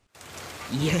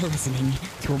You're listening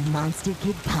to a Monster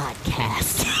Kid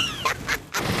podcast.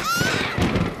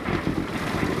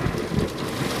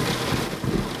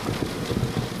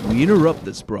 We interrupt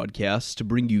this broadcast to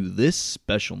bring you this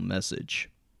special message.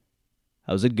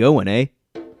 How's it going, eh?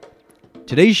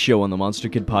 Today's show on the Monster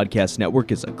Kid Podcast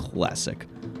Network is a classic,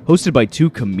 hosted by two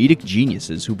comedic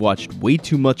geniuses who've watched way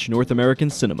too much North American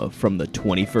cinema from the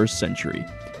 21st century,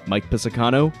 Mike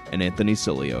Pisacano and Anthony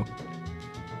Cilio.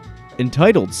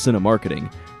 Entitled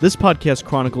Cinemarketing, this podcast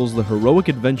chronicles the heroic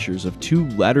adventures of two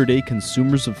latter-day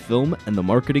consumers of film and the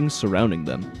marketing surrounding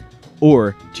them.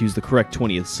 Or, to use the correct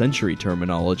 20th century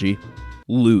terminology,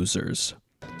 losers.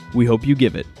 We hope you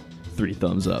give it 3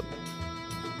 thumbs up.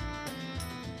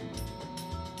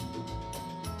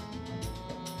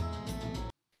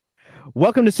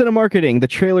 Welcome to Cinemarketing. The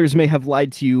trailers may have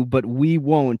lied to you, but we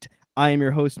won't. I am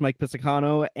your host, Mike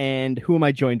Pisacano, and who am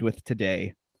I joined with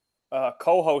today?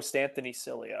 Co-host Anthony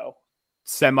Cilio.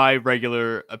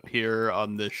 Semi-regular appear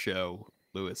on this show,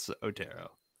 Luis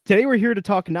Otero. Today we're here to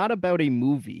talk not about a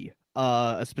movie,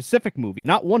 a specific movie,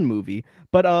 not one movie,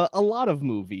 but a lot of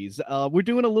movies. We're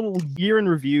doing a little year in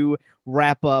review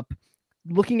wrap up,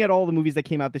 looking at all the movies that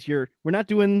came out this year. We're not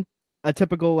doing a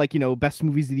typical, best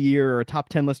movies of the year or a top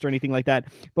 10 list or anything like that.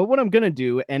 But what I'm going to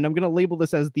do, and I'm going to label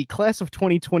this as the class of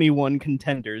 2021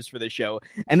 contenders for the show.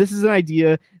 And this is an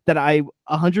idea that I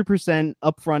 100%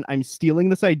 upfront, I'm stealing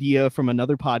this idea from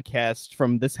another podcast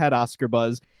from This Had Oscar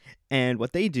Buzz. And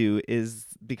what they do is,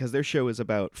 because their show is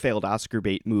about failed Oscar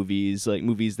bait movies, like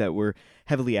movies that were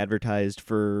heavily advertised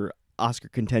for Oscar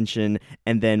contention,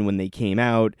 and then when they came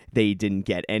out, they didn't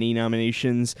get any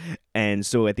nominations. And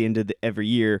so at the end of every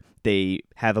year, they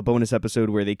have a bonus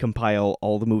episode where they compile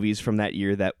all the movies from that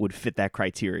year that would fit that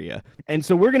criteria. And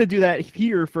so we're going to do that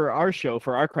here for our show,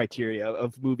 for our criteria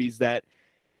of movies that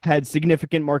had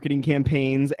significant marketing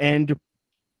campaigns, and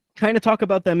kind of talk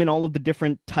about them in all of the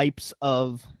different types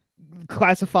of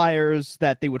classifiers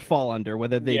that they would fall under,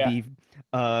 whether they be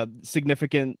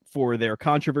significant for their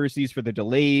controversies, for the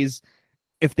delays,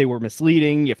 if they were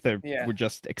misleading, if they were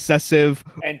just excessive,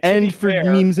 and for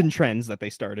memes and trends that they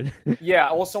started. I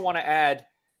also want to add,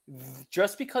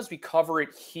 just because we cover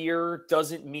it here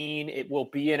doesn't mean it will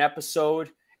be an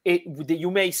episode. You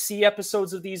may see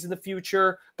episodes of these in the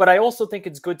future, but I also think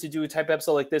it's good to do a type of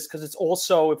episode like this, because it's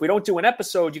also, if we don't do an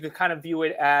episode, you could kind of view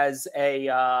it as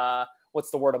a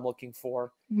what's the word I'm looking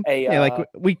for? Like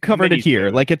we covered it here.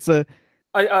 Like it's an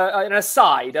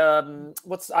aside.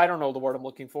 I don't know the word I'm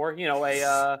looking for.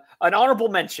 An honorable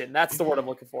mention. That's the word I'm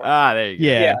looking for. There you go.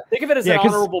 Yeah. Think of it as an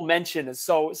honorable mention.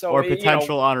 Or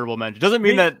potential honorable mention. Doesn't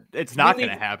mean that it's not going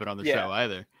to happen on the show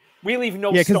either. We leave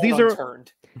no stone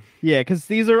unturned. Because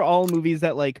these are all movies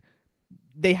that, like,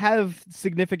 they have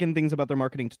significant things about their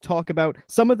marketing to talk about.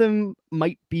 Some of them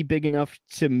might be big enough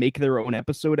to make their own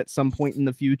episode at some point in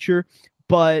the future,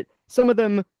 but some of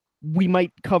them we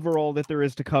might cover all that there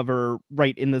is to cover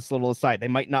right in this little aside. They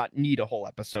might not need a whole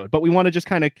episode, but we want to just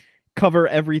kind of cover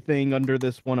everything under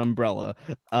this one umbrella.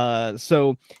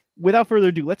 So without further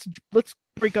ado, let's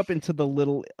break up into the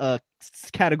little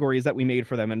categories that we made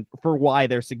for them and for why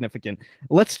they're significant.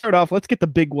 Let's start off. Let's get the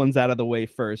big ones out of the way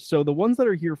first. So the ones that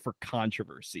are here for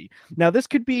controversy. Now, this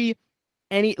could be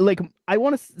any, I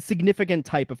want a significant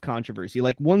type of controversy,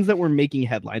 like ones that were making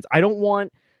headlines. I don't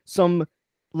want some,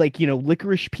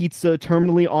 licorice pizza,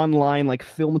 terminally online,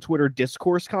 film Twitter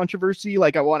discourse controversy.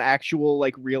 I want actual,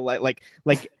 real life,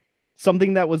 like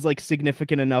something that was,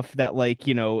 significant enough that,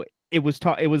 it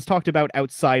was talked about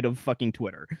outside of fucking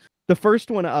Twitter. The first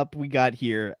one up we got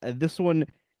here, this one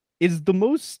is the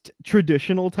most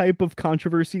traditional type of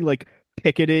controversy, like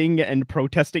picketing and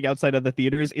protesting outside of the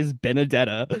theaters, is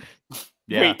Benedetta.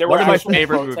 Yeah. Wait, there one were of my actual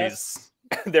favorite protests?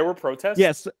 movies. There were protests?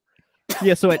 Yes.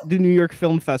 Yeah, so at the New York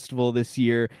Film Festival this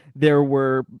year, there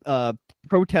were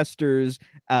protesters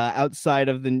outside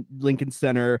of the Lincoln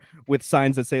Center with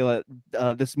signs that say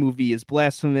this movie is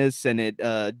blasphemous and it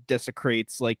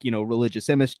desecrates religious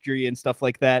imagery and stuff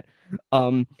like that.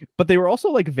 But they were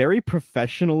also very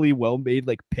professionally well made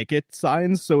picket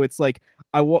signs. So it's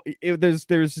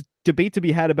there's debate to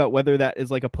be had about whether that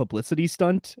is a publicity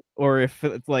stunt, or if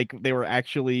it's they were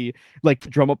actually to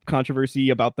drum up controversy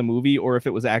about the movie, or if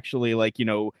it was actually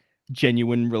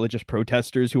genuine religious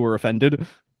protesters who were offended.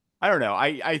 I don't know.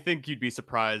 I think you'd be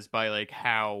surprised by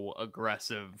how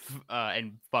aggressive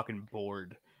and fucking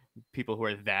bored people who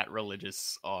are that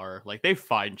religious are. They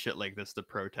find shit like this to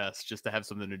protest just to have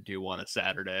something to do on a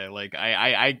Saturday.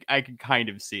 I can kind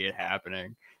of see it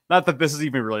happening. Not that this is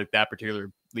even really that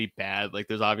particularly bad.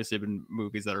 There's obviously been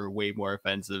movies that are way more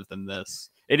offensive than this.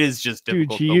 It is just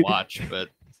difficult to watch, but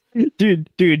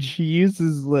Dude, she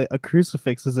uses like a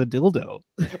crucifix as a dildo.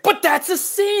 But that's a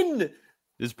sin.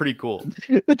 It's pretty cool.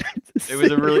 That's It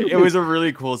was a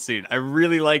really cool scene. I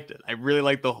really liked it. I really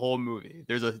liked the whole movie.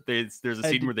 There's a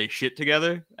scene where they shit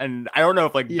together, and I don't know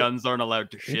if like Yeah. nuns aren't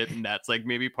allowed to shit, and that's like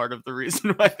maybe part of the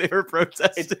reason why they were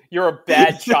protesting. You're a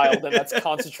bad child, and that's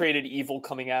concentrated evil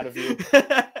coming out of you.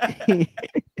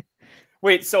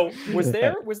 Wait, so was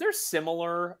there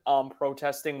similar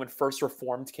protesting when First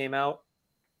Reformed came out?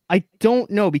 I don't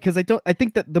know because I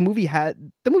think that the movie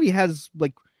has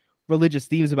like religious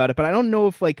themes about it, but I don't know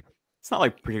if like It's not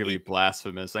like particularly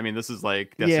blasphemous. I mean, this is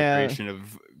like Yeah. desecration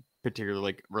of particular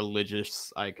like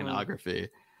religious iconography.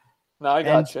 No, I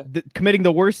and gotcha. committing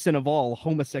the worst sin of all,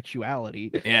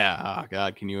 homosexuality. Yeah. Oh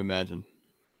God, can you imagine?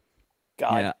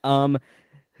 God. Yeah.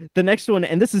 The next one,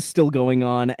 and this is still going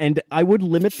on, and I would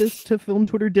limit this to film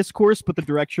Twitter discourse, but the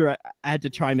director I had to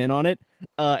chime in on it,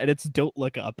 and it's "Don't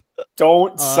Look Up."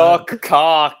 Don't suck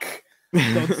cock.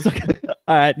 Don't suck.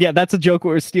 All right, yeah, that's a joke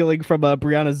we're stealing from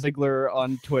Brianna Ziegler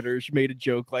on Twitter. She made a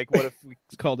joke like, "What if we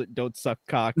called it Don't Suck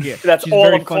Cock?" Yeah, That's she's a all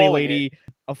very I'm funny calling lady,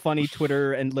 a funny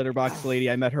Twitter and Letterboxd lady.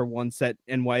 I met her once at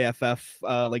NYFF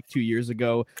like 2 years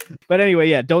ago. But anyway,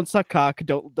 yeah, Don't Suck Cock.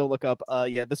 Don't Look Up.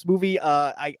 Yeah, this movie.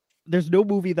 There's no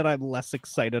movie that I'm less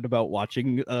excited about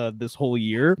watching this whole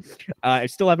year. I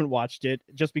still haven't watched it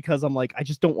just because I'm like, I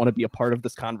just don't want to be a part of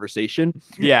this conversation.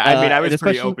 Yeah, I mean, I and was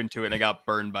pretty especially- open to it, and I got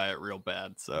burned by it real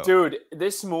bad. So, Dude,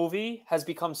 this movie has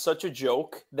become such a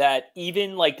joke that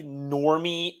even like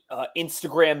normie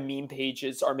Instagram meme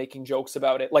pages are making jokes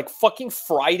about it. Like fucking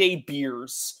Friday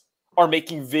Beers are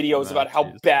making videos Oh, about how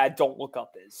jeez. bad Don't Look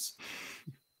Up is.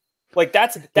 Like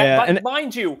that. Yeah, and-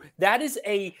 Mind you, that is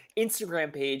a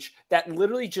Instagram page that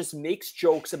literally just makes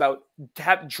jokes about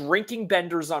drinking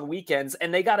benders on weekends,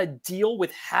 and they got to deal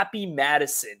with Happy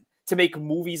Madison to make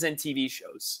movies and TV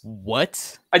shows.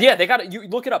 what? Yeah, they got to. You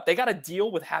look it up. They got to deal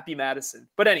with Happy Madison.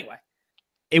 But anyway,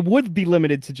 it would be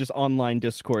limited to just online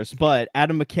discourse, but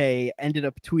Adam McKay ended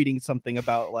up tweeting something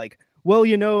about like, well,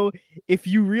 you know, if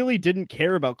you really didn't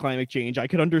care about climate change, I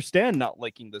could understand not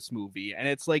liking this movie. And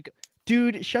it's like,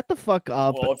 dude, shut the fuck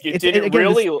up. well, if you It's- didn't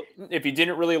again,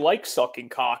 this- really like sucking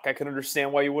cock, I can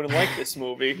understand why you wouldn't like this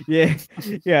movie. Yeah,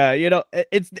 yeah, you know,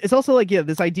 it's also like, yeah,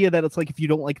 this idea that it's like if you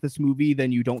don't like this movie,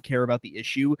 then you don't care about the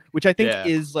issue, which I think Yeah.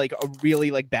 is like a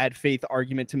really like bad faith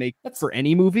argument to make That's- for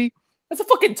any movie. That's a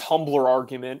fucking Tumblr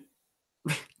argument.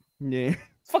 Yeah.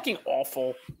 It's fucking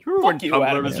awful. Remember when Fuck you, Tumblr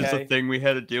Adam was just a McKay. thing we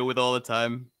had to deal with all the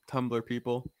time? Tumblr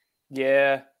people.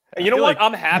 Yeah. And I you know feel what? like-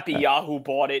 I'm happy Yahoo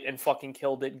bought it and fucking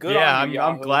killed it. Good Yeah, on you,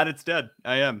 I'm Yahoo. glad it's dead.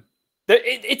 I am.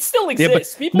 It still but-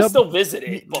 exists. People no, still visit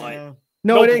it, but Yeah.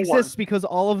 No, No it porn. exists because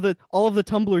all of the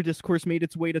Tumblr discourse made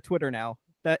its way to Twitter now.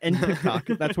 That and TikTok.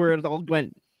 That's where it all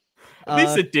went. At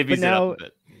least it but divvies now- it up a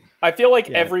bit. I feel like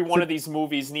Yeah, every one so- of these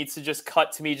movies needs to just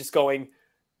cut to me just going,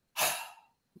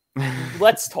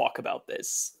 let's talk about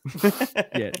this.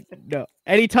 Yeah, no.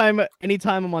 Anytime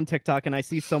I'm on TikTok and I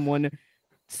see someone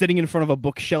sitting in front of a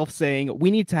bookshelf saying,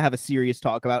 "We need to have a serious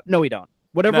talk about," no, we don't.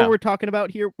 Whatever No. we're talking about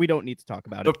here, we don't need to talk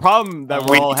about The it. problem that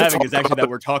We we're all need to having talk is actually about that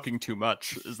we're talking too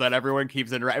much. Is that everyone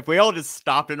keeps interacting? If we all just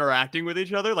stopped interacting with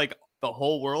each other, like the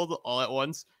whole world all at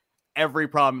once, every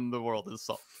problem in the world is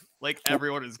solved. Like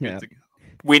everyone is good Yeah.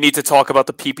 We need to talk about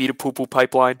the pee-pee to poo-poo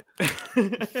pipeline.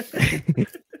 to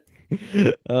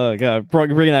go. Oh god,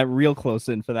 bringing that real close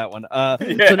in for that one.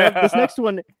 So now this next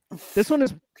one, this one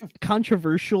is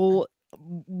controversial,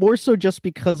 more so just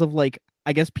because of like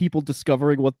I guess people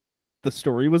discovering what the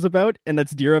story was about, and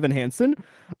that's Dear Evan Hansen.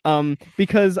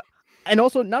 Because, and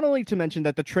also not only to mention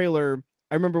that the trailer,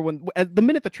 I remember when at the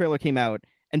minute the trailer came out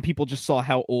and people just saw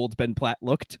how old Ben Platt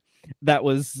looked. That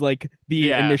was like the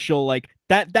Yeah. initial like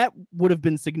that would have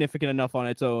been significant enough on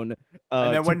its own.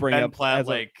 And then to when bring Ben up Platt as a-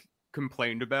 like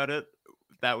complained about it,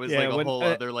 that was Yeah, like a when, whole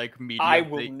other like media. I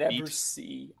will beat. never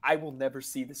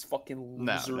see this fucking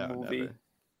No, loser no, movie.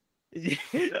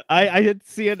 never. I didn't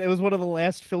see it. It was one of the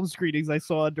last film screenings I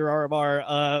saw under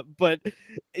RMR. But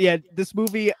yeah, this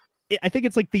movie, I think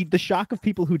it's like the shock of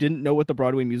people who didn't know what the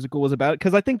Broadway musical was about.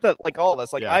 Because I think that like all of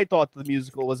us, like Yeah. I thought the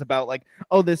musical was about like,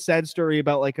 oh, this sad story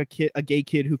about like a gay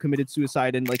kid who committed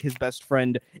suicide and like his best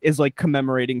friend is like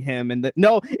commemorating him. And that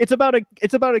no, it's about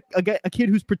a kid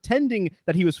who's pretending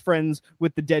that he was friends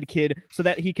with the dead kid so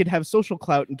that he could have social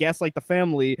clout and gaslight the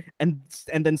family and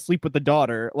then sleep with the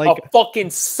daughter. Like A fucking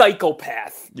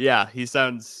psychopath. Yeah, he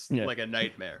sounds Yeah. like a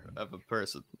nightmare of a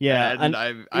person. Yeah, and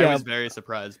I yeah. was very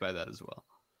surprised by that as well.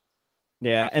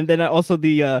 Yeah, and then also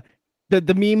the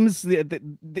memes.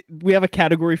 We have a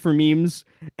category for memes,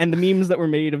 and the memes that were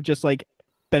made of just like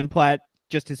Ben Platt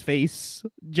just his face,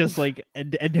 just like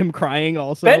and him crying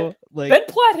also. Ben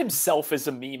Platt himself is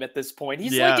a meme at this point.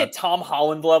 He's like Yeah. at Tom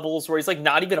Holland levels where he's like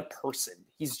not even a person.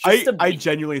 He's just a I meme.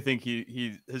 genuinely think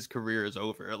his career is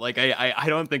over. Like I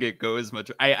don't think it goes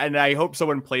much. I hope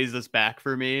someone plays this back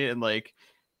for me in like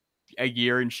a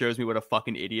year and shows me what a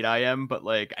fucking idiot I am. But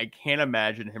like I can't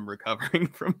imagine him recovering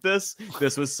from this.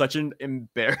 This was such an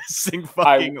embarrassing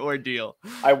fucking ordeal.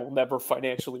 I will never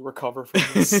financially recover from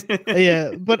this.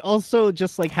 Yeah, but also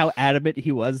just like how adamant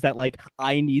he was that like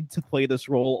I need to play this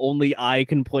role, only I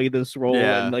can play this role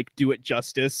Yeah. and like do it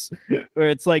justice. Where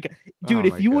it's like, dude, Oh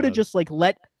if my you would have God. just like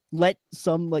let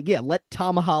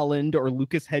Tom Holland or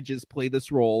Lucas Hedges play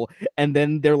this role, and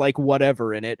then they're like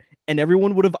whatever in it, and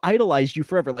everyone would have idolized you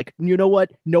forever. Like, you know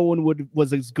what? No one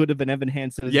was as good of an Evan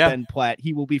Hansen as Yeah. Ben Platt.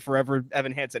 He will be forever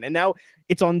Evan Hansen, and now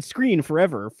it's on screen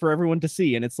forever for everyone to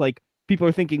see, and it's like. People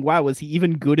are thinking, wow, was he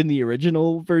even good in the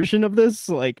original version of this?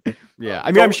 Like, Yeah,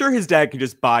 I mean, I'm sure his dad can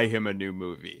just buy him a new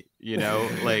movie. You know,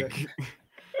 like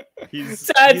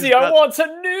Daddy, I want a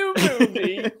new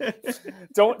movie.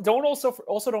 don't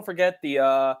don't forget the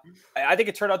I think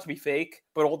it turned out to be fake,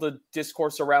 but all the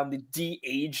discourse around the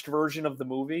de-aged version of the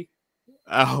movie.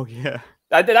 Oh yeah,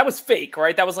 That was fake,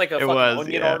 right? That was like a It fucking was,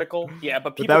 Onion yeah. article. Yeah,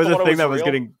 but but people that was thought a it thing that was real.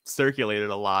 getting circulated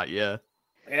a lot. Yeah.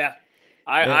 Yeah.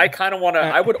 Yeah. I kind of want to.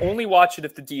 I would only watch it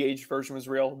if the de-aged version was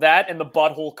real. That and the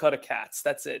butthole cut of Cats.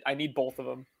 That's it. I need both of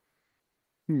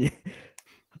them.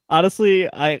 honestly,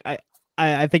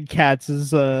 I think Cats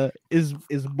is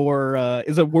more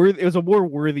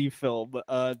worthy film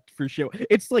for sure.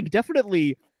 It's like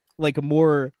definitely like a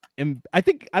more I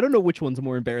don't know which one's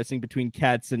more embarrassing between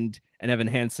Cats and Evan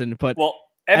Hansen, but Well,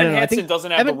 I Evan don't know, I Hansen think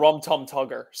doesn't have the Evan- rum tum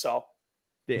tugger, so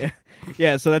yeah,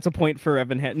 yeah. So that's a point for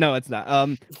Evan. No, it's not.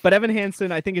 But Evan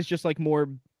Hansen, I think, is just like more.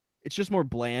 It's just more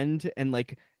bland and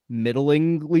like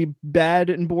middlingly bad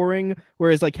and boring.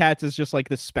 Whereas like Cats is just like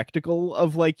the spectacle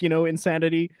of like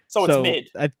insanity. So it's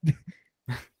mid.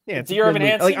 Yeah, it's Dear Evan mid.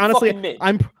 Hansen, Like honestly, fucking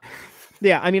mid.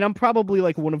 Yeah, I mean, I'm probably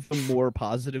like one of the more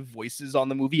positive voices on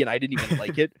the movie, and I didn't even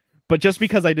like it. But just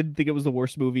because I didn't think it was the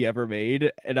worst movie ever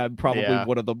made, and I'm probably Yeah.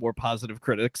 one of the more positive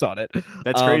critics on it.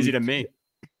 That's crazy to me.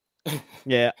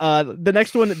 Yeah. The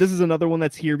next one, this is another one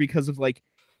that's here because of like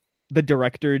the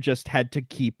director just had to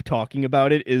keep talking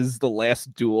about it. Is The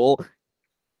Last Duel?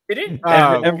 Didn't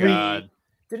Oh, that movie, God.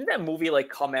 didn't that movie like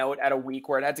come out at a week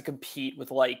where it had to compete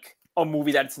with like a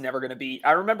movie that it's never gonna beat?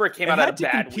 I remember it came It out at had a to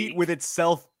bad compete week. with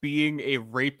itself being a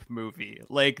rape movie.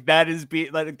 Like that is the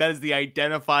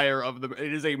identifier of the.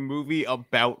 It is a movie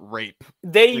about rape.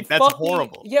 They Like, that's fucking,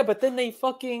 horrible. Yeah, but then they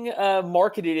fucking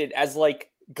marketed it as like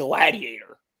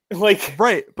Gladiator. Like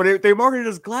Right, but they marketed it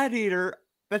as Gladiator.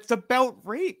 That's about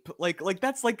rape. Like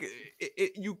that's like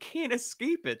you can't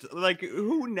escape it. Like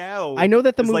who now? I know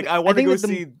that the is movie. like I want to think go that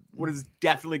the- see what is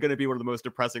definitely going to be one of the most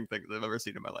depressing things I've ever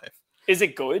seen in my life. is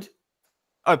it good?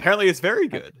 Apparently, it's very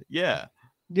good. Yeah.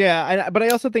 Yeah, but I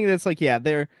also think that's like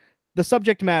the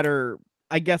subject matter.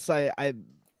 I guess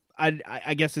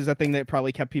I guess is a thing that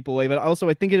probably kept people away. But also,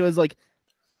 I think it was like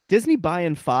Disney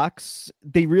buying Fox.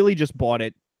 They really just bought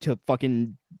it to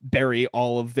fucking bury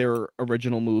all of their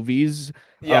original movies.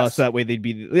 Yes. So that way they'd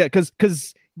be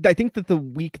because I think that the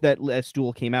week that Last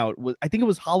Duel came out was I think it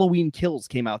was Halloween Kills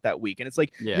came out that week, and it's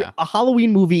like Yeah. a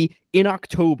Halloween movie in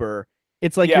October.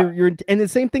 It's like Yeah. you're and the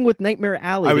same thing with Nightmare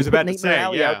Alley. I They was put about to Nightmare say,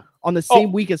 Alley yeah. out on the same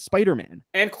Oh. week as Spider-Man.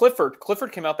 And Clifford.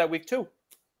 Clifford came out that week too.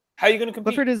 How are you gonna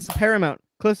compete? Clifford is Paramount.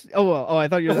 I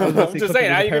thought you were I'm about to say just Clifford saying,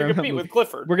 is how a are you gonna Paramount compete movie. with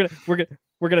Clifford?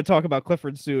 We're gonna talk about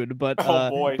Clifford soon, but Oh,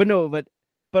 boy.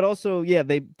 but also yeah,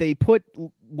 they put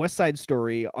West Side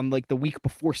Story on like the week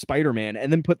before Spider-Man,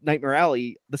 and then put Nightmare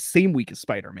Alley the same week as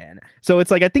Spider-Man. So it's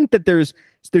like I think that there's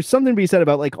something to be said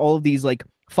about like all of these like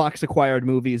Fox acquired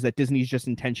movies that Disney's just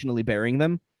intentionally burying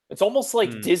them. It's almost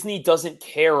like Hmm. Disney doesn't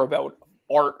care about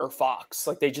art or Fox.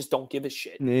 Like they just don't give a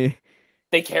shit. Eh.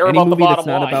 They care Any about the movie bottom that's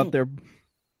not line. about their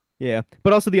yeah,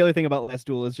 but also the other thing about Last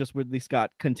Duel is just Ridley Scott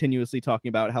continuously talking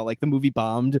about how like the movie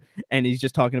bombed, and he's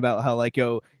just talking about how like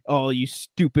oh you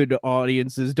stupid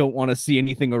audiences don't want to see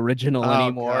anything original Oh,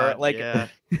 anymore. God, Like yeah.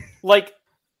 Like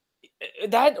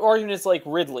that argument is like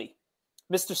Ridley,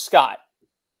 Mr. Scott.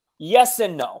 Yes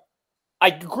and no. I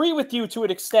agree with you to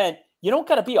an extent. You don't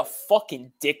gotta be a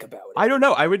fucking dick about it. I don't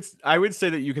know. I would say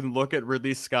that you can look at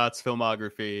Ridley Scott's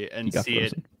filmography and He got see it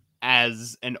frozen.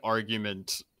 as an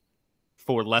argument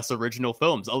for less original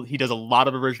films. He does a lot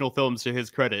of original films to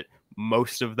his credit.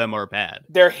 Most of them are bad.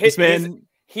 They're This hit. man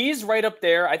He's right up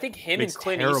there. I think him and makes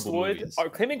Clint terrible Eastwood. movies.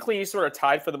 Him and Clint Eastwood are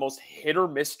tied for the most hit or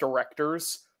miss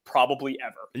directors probably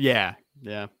ever. Yeah.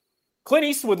 Clint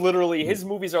Eastwood literally, his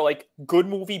movies are like good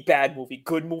movie, bad movie,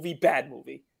 good movie, bad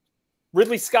movie.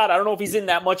 Ridley Scott, I don't know if he's in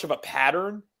that much of a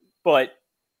pattern, but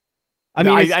I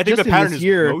mean, I think the just in pattern this is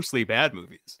year, mostly bad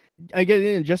movies. I get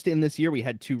in just in this year we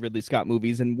had 2 Ridley Scott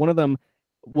movies, and one of them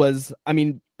was, I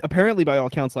mean, apparently by all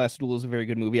accounts, Last Duel is a very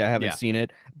good movie. I haven't Yeah. seen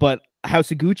it, but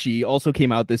House of Gucci also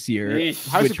came out this year. Eesh.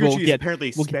 House of which we'll Gucci is get-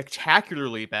 apparently we'll get-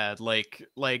 spectacularly bad, like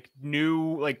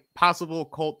new, like possible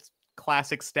cult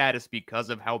classic status because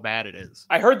of how bad it is.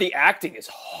 I heard the acting is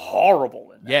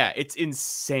horrible in that. Yeah, it's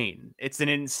insane. It's an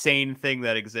insane thing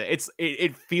that exists.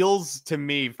 It feels to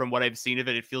me, from what I've seen of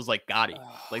it, it feels like Gotti.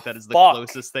 Like that is the Fuck.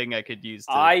 closest thing I could use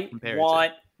to I compare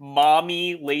want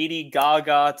mommy Lady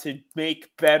Gaga to make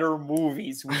better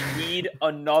movies. We need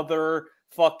another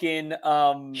fucking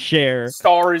Share.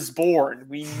 Star is Born.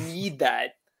 We need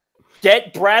that.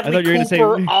 Get Bradley thought you were gonna say-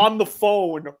 Cooper on the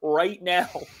phone right now.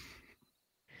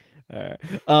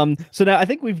 So now I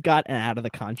think we've gotten out of the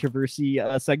controversy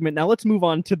segment. Now let's move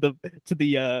on to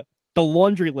the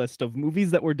laundry list of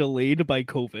movies that were delayed by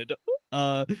COVID.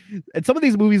 And some of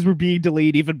these movies were being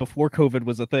delayed even before COVID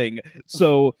was a thing.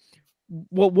 So,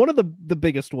 well, one of the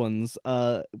biggest ones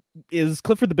is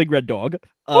Clifford the Big Red Dog,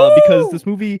 because this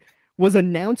movie was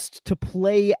announced to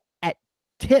play at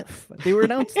TIFF. They were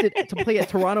announced to play at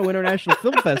Toronto International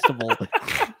Film Festival,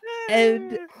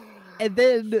 and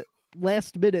then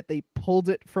last minute they pulled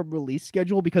it from release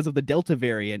schedule because of the Delta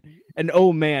variant. And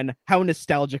oh man, how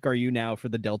nostalgic are you now for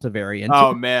the Delta variant?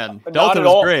 Oh man, Not Delta at was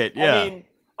all. great. Yeah,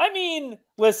 I mean,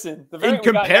 listen. The in variant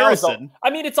we got now is comparison,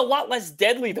 it's a lot less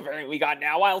deadly. The variant we got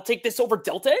now. I'll take this over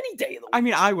Delta any day of the week. I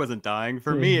mean, I wasn't dying.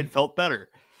 For me, it felt better.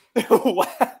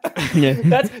 Yeah.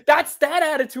 That's that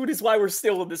attitude is why we're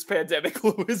still in this pandemic,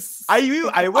 Lewis. I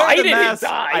wear I the didn't mask.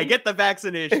 die. I get the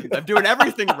vaccinations. I'm doing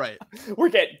everything right. We're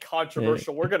getting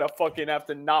controversial. We're gonna fucking have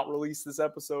to not release this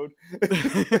episode.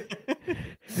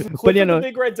 But Clifford yeah, the no,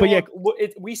 Big Red but yeah. Dog.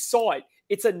 We saw it.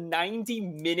 It's a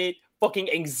 90-minute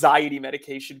fucking anxiety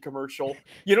medication commercial.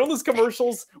 You know those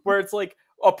commercials where it's like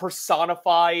a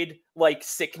personified like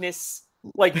sickness,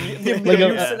 like the Like a-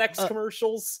 Mucinex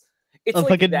commercials. It's a like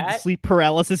fucking that. sleep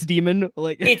paralysis demon.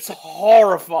 Like It's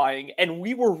horrifying, and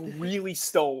we were really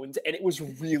stoned, and it was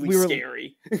really We were-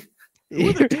 scary. Who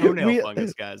were the toenail we-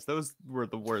 fungus guys? Those were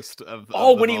the worst of.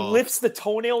 Oh, them when he all. lifts the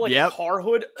toenail like Yep. a car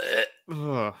hood,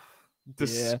 Ugh,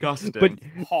 disgusting. but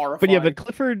horrifying. But yeah, but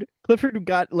Clifford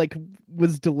got like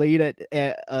was delayed at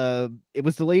it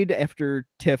was delayed after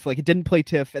TIFF. Like it didn't play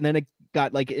TIFF, and then it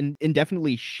got like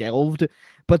indefinitely shelved.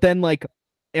 But then like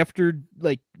after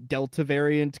like Delta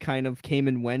variant kind of came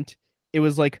and went, it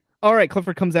was like, all right,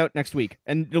 Clifford comes out next week,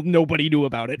 and nobody knew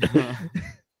about it.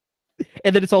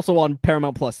 And then it's also on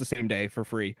Paramount Plus the same day for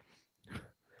free.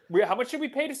 How much did we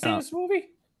pay to see this movie?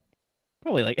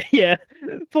 Probably like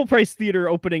full price theater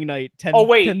opening night,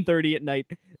 10:30 at night.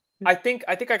 I think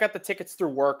I got the tickets through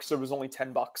work, so it was only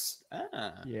 $10.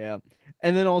 Yeah.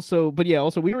 And then also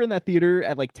we were in that theater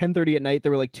at like 10:30 at night.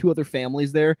 There were like 2 other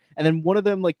families there, and then one of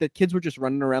them, like the kids were just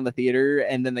running around the theater,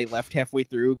 and then they left halfway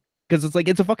through because it's like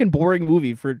it's a fucking boring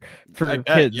movie for I bet,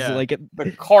 kids. yeah. Like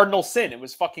The cardinal sin. It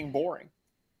was fucking boring.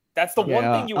 That's the one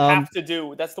Yeah, thing you have to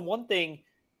do. That's the one thing.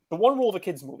 The one rule of a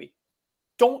kids movie: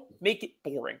 don't make it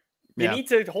boring. You Yeah. need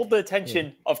to hold the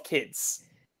attention of kids.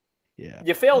 yeah.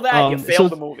 You fail that, you So- fail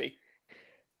the movie.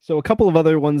 So a couple of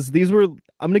other ones. These were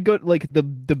I'm gonna go like the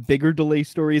bigger delay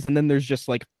stories, and then there's just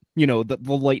like the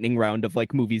lightning round of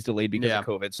like movies delayed because of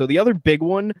COVID. So the other big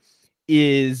one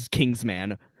is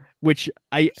Kingsman, which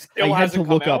I Still had hasn't to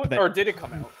look come up out, that or did it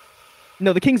come out?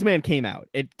 no, the Kingsman came out.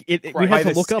 We Right. had By to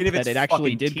the look up skin of that its it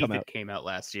actually fucking did teeth, come out. It came out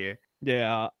last year.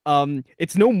 Yeah.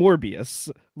 It's no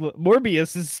Morbius.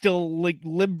 Morbius is still like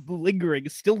lingering,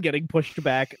 still getting pushed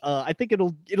back. I think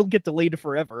it'll get delayed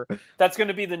forever. That's going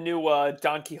to be the new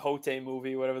Don Quixote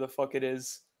movie, whatever the fuck it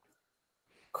is.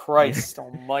 Christ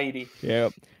almighty. Yeah.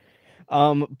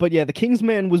 But yeah, the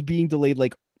Kingsman was being delayed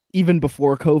like even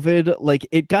before COVID. Like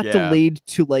it got Yeah. delayed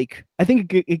to like I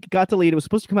think it got delayed. It was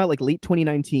supposed to come out like late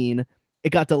 2019. It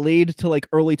got delayed to like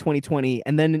early 2020,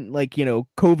 and then like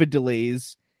COVID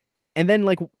delays, and then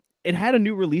like it had a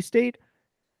new release date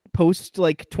post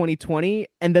like 2020,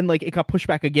 and then like it got pushed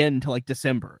back again to like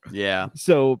December. Yeah,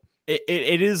 So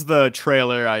it is the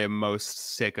trailer I am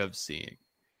most sick of seeing.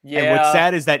 Yeah. And what's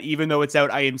sad is that even though it's out,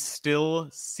 I am still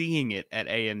seeing it at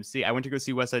AMC. I went to go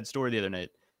see West Side Story the other night,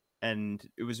 and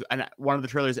it was one of the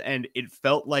trailers, and it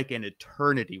felt like an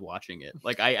eternity watching it.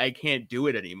 Like I can't do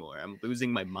it anymore. I'm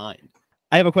losing my mind.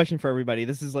 I have a question for everybody.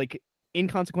 This is like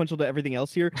inconsequential to everything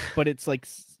else here, but it's like,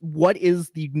 what is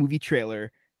the movie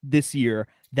trailer this year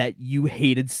that you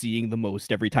hated seeing the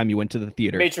most every time you went to the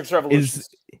theater? Matrix Revolutions.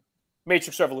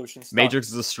 Matrix Revolutions. Done. Matrix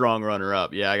is a strong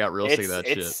runner-up. Yeah, I got real sick of that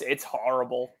shit. It's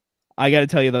horrible. I gotta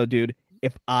tell you though, dude,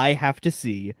 if I have to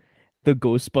see the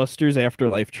Ghostbusters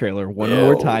Afterlife trailer one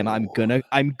more time, I'm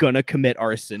gonna commit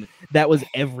arson. That was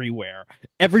everywhere.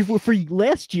 Everywhere for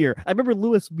last year. I remember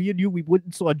Lewis, me and you, we went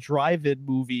and saw a drive-in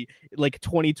movie like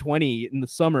 2020 in the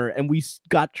summer, and we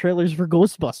got trailers for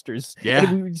Ghostbusters. Yeah.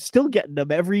 And we were still getting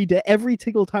them every day. Every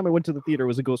single time I went to the theater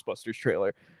was a Ghostbusters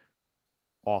trailer.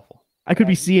 Awful. I could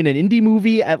be seeing an indie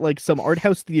movie at like some art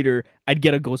house theater. I'd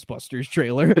get a Ghostbusters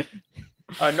trailer.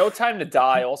 No Time to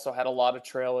Die also had a lot of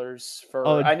trailers for,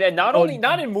 Oh, and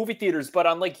not in movie theaters, but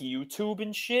on like YouTube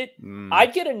and shit. Mm.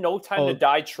 I'd get a No Time to Oh.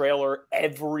 Die trailer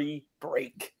every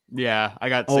break. Yeah, I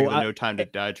got sick of the I- No Time to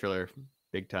Die trailer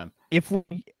big time. if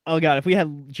we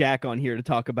had Jack on here to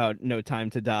talk about No Time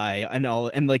to Die and all,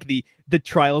 and like the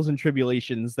trials and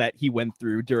tribulations that he went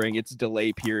through during its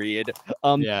delay period.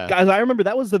 Yeah. Guys, I remember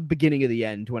that was the beginning of the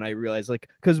end when I realized, like,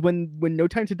 because when No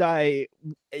Time to Die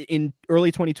in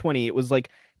early 2020, it was like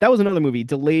that was another movie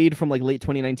delayed from like late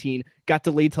 2019, got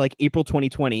delayed to like April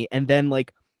 2020, and then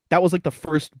like that was like the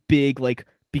first big like,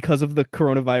 because of the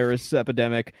coronavirus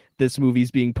epidemic, this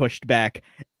movie's being pushed back.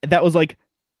 That was like,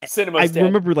 Cinema's I dead.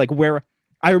 remember like where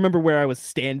I was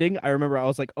standing. I remember I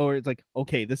was like, oh, it's like,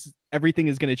 okay, everything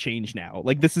is gonna change now.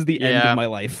 Like this is the end Yeah. of my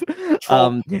life.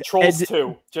 Trolls and-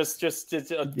 2. Just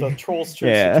the Trolls 2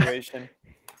 Yeah. situation.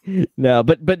 No,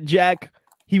 but Jack,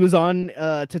 he was on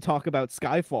to talk about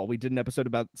Skyfall. We did an episode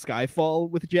about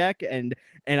Skyfall with Jack, and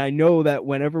I know that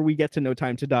whenever we get to No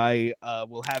Time to Die,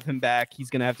 we'll have him back. He's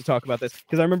gonna have to talk about this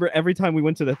because I remember every time we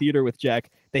went to the theater with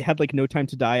Jack, they had like No Time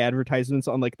to Die advertisements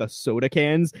on like the soda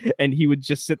cans, and he would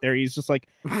just sit there. He's just like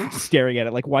staring at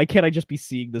it, like, why can't I just be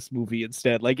seeing this movie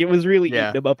instead? Like it was really Yeah.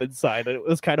 eating him up inside, and it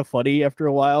was kind of funny after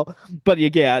a while. But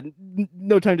yeah,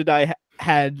 No Time to Die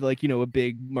had like, you know, a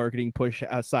big marketing push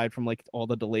aside from like all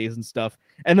the delays and stuff,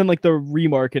 and then like the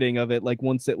remarketing of it, like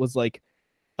once it was like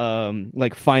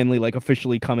finally like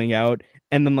officially coming out,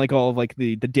 and then like all of like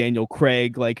the Daniel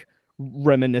Craig like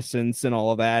reminiscence and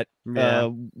all of that Yeah.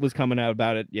 was coming out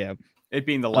about it. Yeah. It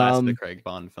being the last of the um, Craig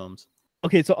Bond films.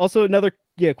 Okay, so also another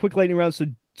quick lightning round.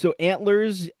 So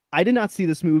Antlers, I did not see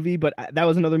this movie, but that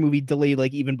was another movie delayed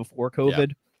like even before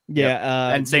COVID.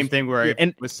 Yeah, And same just- thing where yeah, I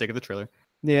and was sick of the trailer.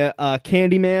 yeah,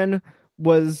 Candyman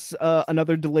was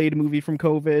another delayed movie from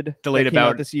COVID. Delayed that came out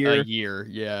about this year. a year.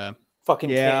 Yeah. Fucking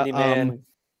Yeah, Candyman.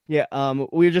 Yeah,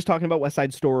 we were just talking about West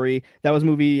Side Story. That was a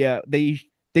movie.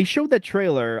 They showed that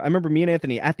trailer. I remember me and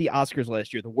Anthony at the Oscars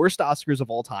last year, the worst Oscars of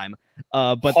all time.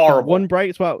 But the Horrible. one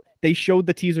bright spot, they showed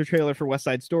the teaser trailer for West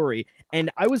Side Story,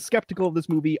 and I was skeptical of this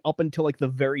movie up until like the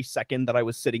very second that I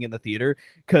was sitting in the theater,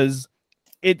 because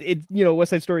it you know, West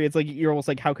Side Story, it's like you're almost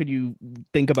like, how could you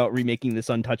think about remaking this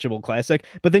untouchable classic?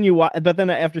 But then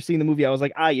after seeing the movie, I was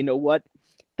like, you know what,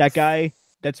 that guy,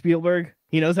 that Spielberg,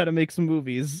 he knows how to make some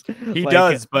movies. He Like,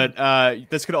 does, but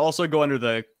this could also go under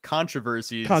the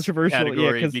controversies Controversial, yeah,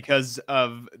 category 'cause- because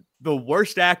of the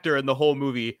worst actor in the whole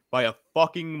movie by a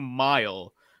fucking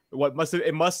mile.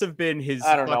 It must have been his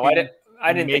I don't know. fucking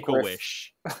I didn't think Riff.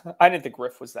 Make-A-Wish. I didn't think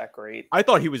Riff was that great. I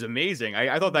thought he was amazing.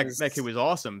 I thought It that kid was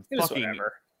awesome. It was Fucking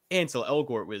whatever. Ansel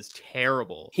Elgort was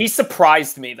terrible. He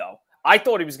surprised me though. I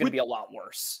thought he was going to be a lot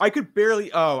worse. I could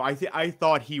barely. Oh, I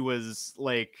thought he was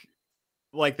like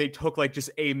they took like just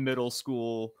a middle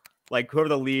school, like whoever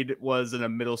the lead was in a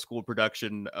middle school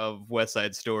production of West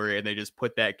Side Story, and they just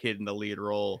put that kid in the lead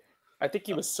role. I think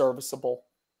he was serviceable.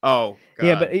 Oh, God.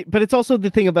 Yeah, but it's also the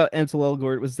thing about Ansel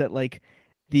Elgort was that like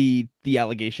the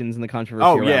allegations and the controversy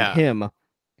around yeah. him,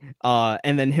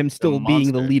 and then him still being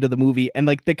the monster. lead of the movie, and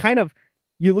like the kind of,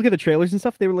 you look at the trailers and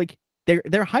stuff, they were like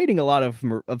they're hiding a lot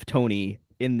of Tony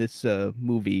in this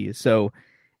movie. So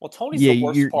Well, Tony's Yeah, the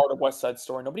worst you're- part of West Side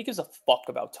Story. Nobody gives a fuck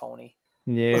about Tony.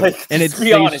 yeah, Like, and let's it's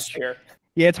be honest here.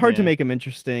 Yeah, it's hard to Yeah. make him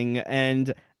interesting,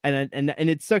 and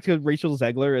it sucks because Rachel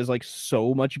Zegler is like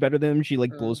so much better than him. She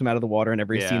like blows him out of the water in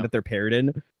every scene Yeah. that they're paired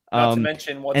in. Not to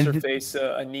mention, what's and her the- face,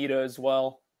 Anita as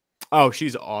well. Oh,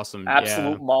 she's awesome.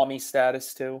 Absolute mommy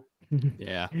status too.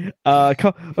 Yeah.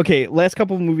 Okay, last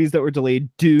couple of movies that were delayed.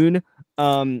 Dune.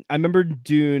 I remember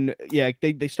Dune. Yeah,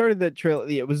 they started that trail.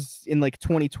 It was in like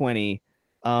 2020.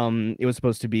 It was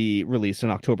supposed to be released in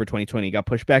October 2020. Got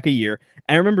pushed back a year.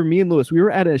 And I remember me and Lewis, we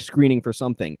were at a screening for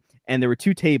something, and there were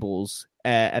two tables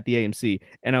at the AMC,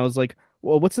 and I was like,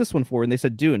 well, what's this one for? And they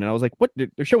said Dune, and I was like, what? They're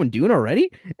showing Dune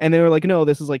already? And they were like, no,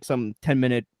 this is like some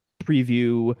 10-minute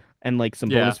preview and like some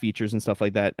bonus features and stuff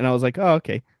like that. And I was like, oh,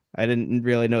 okay. I didn't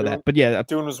really know that, but yeah,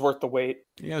 Dune was worth the wait.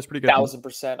 Yeah, it was pretty good.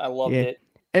 1000%. I loved Yeah.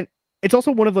 it. it's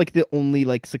also one of like the only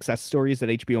like success stories that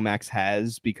HBO Max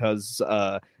has because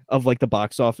of like the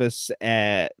box office.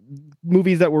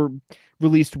 Movies that were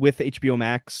released with HBO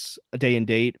Max a day and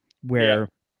date, where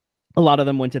A lot of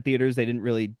them went to theaters. They didn't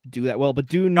really do that well, but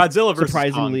Dune, Godzilla versus Kong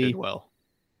surprisingly, did well.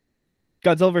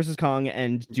 Godzilla versus Kong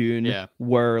and Dune Yeah.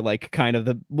 were like kind of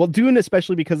Dune,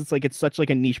 especially because it's such like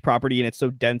a niche property and it's so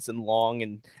dense and long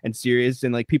and serious,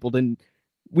 and like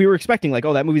we were expecting like,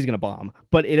 oh, that movie's gonna bomb,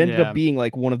 but it ended Yeah. up being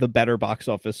like one of the better box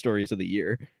office stories of the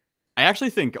year. I actually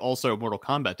think also Mortal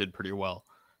Kombat did pretty well,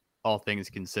 all things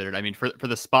considered. I mean, for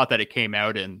the spot that it came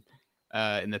out in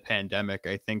the pandemic,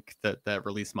 I think that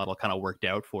release model kind of worked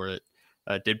out for it.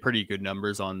 Did pretty good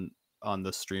numbers on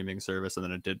the streaming service, and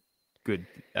then it did good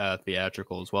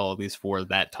theatrical as well, at least for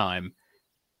that time.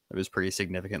 It was pretty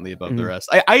significantly above the rest.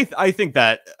 I think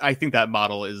that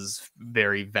model is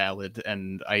very valid,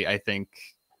 and I think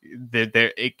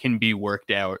that it can be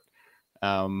worked out.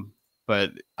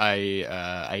 But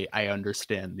I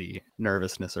understand the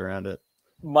nervousness around it.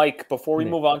 Mike, before we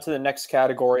move on to the next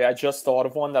category, I just thought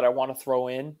of one that I want to throw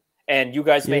in, and you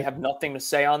guys may have nothing to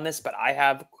say on this, but I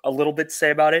have a little bit to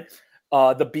say about it.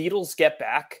 The Beatles Get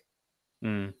Back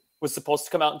was supposed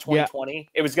to come out in 2020. Yeah.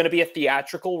 It was going to be a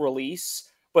theatrical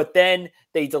release, but then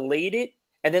they delayed it,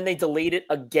 and then they delayed it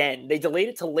again. They delayed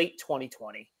it to late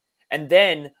 2020. And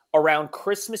then around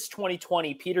Christmas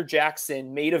 2020, Peter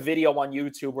Jackson made a video on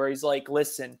YouTube where he's like,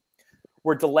 listen,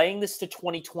 we're delaying this to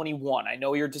 2021. I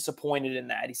know you're disappointed in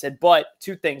that. He said, but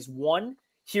two things. One,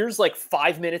 here's like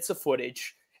 5 minutes of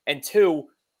footage. And two,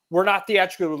 we're not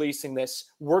theatrically releasing this.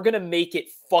 We're going to make it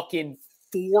fucking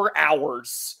 4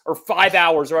 hours or 5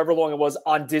 hours or however long it was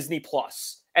on Disney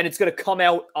Plus. And it's going to come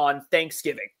out on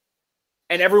Thanksgiving.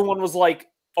 And everyone was like,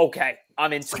 okay,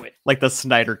 I'm into it. Like the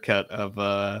Snyder cut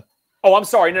of... Oh, I'm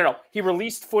sorry. No. He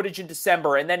released footage in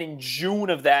December, and then in June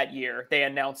of that year, they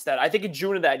announced that. I think in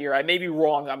June of that year, I may be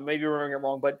wrong. I may be remembering it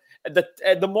wrong, but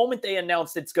at the moment they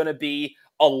announced it's going to be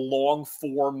a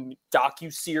long-form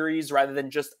docuseries rather than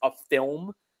just a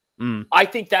film, I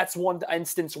think that's one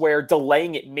instance where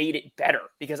delaying it made it better,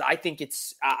 because I think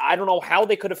I don't know how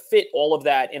they could have fit all of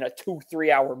that in a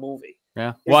 2-3 hour movie.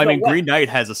 Yeah. Well, I mean, Green Knight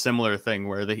has a similar thing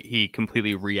where he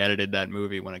completely re-edited that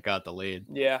movie when it got delayed.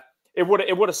 Yeah. It would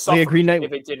have suffered Green Knight,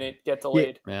 if it didn't get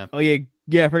delayed. Yeah. Oh yeah.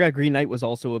 I forgot Green Knight was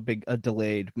also a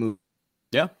delayed movie.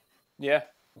 Yeah.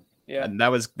 And that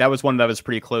was one that was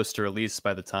pretty close to release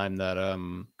by the time that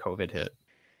COVID hit.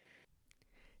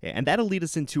 Yeah, and that'll lead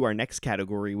us into our next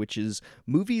category, which is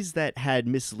movies that had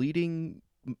misleading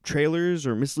trailers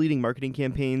or misleading marketing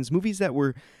campaigns, movies that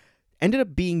ended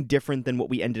up being different than what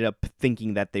we ended up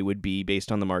thinking that they would be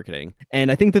based on the marketing.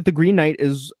 And I think that The Green Knight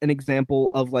is an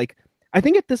example of like, I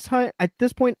think at this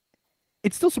point,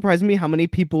 it's still surprising me how many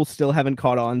people still haven't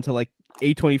caught on to like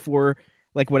A24,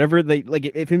 like whatever they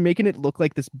like. If you're making it look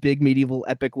like this big medieval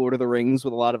epic Lord of the Rings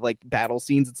with a lot of like battle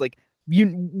scenes, it's like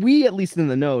we at least in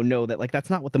the know that like that's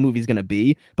not what the movie's gonna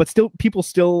be. But still, people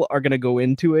still are gonna go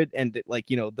into it and like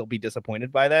they'll be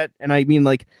disappointed by that. And I mean,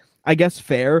 like, I guess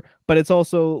fair, but it's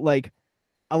also like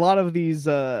a lot of these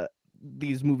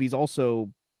movies also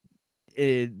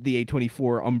the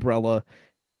A24 umbrella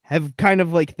have kind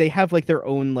of like they have like their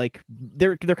own like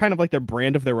they're kind of like their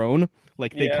brand of their own,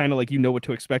 like they kind of like what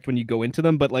to expect when you go into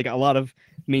them, but like a lot of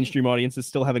mainstream audiences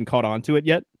still haven't caught on to it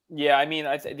yet. Yeah, I mean,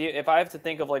 if I have to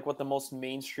think of like what the most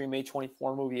mainstream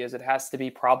A24 movie is, it has to be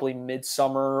probably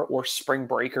Midsummer or Spring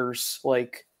Breakers.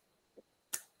 Like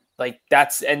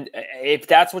that's, and if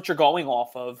that's what you're going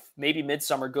off of, maybe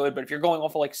Midsummer good, but if you're going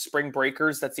off of like Spring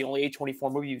Breakers, that's the only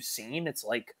A24 movie you've seen. It's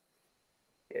like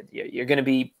you're going to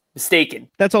be mistaken.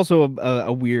 That's also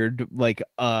a weird, like,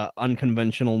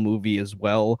 unconventional movie as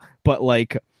well. But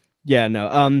like, yeah,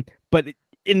 no. But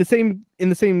in the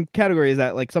same category as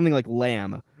that, like something like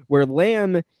Lamb, where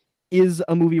Lamb is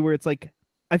a movie where it's like,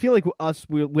 I feel like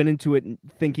we went into it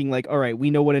thinking like, all right,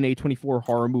 we know what an A24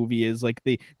 horror movie is, like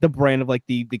the brand of like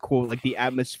the quote, like the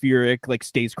atmospheric, like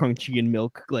stays crunchy in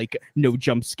milk, like no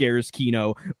jump scares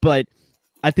Kino. But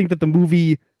I think that the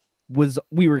movie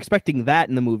we were expecting that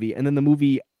in the movie, and then the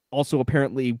movie also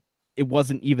apparently it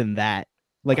wasn't even that.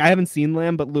 Like, I haven't seen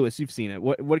Lamb, but Lewis, you've seen it.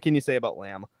 What can you say about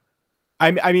Lamb?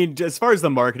 I mean, as far as the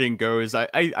marketing goes,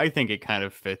 I think it kind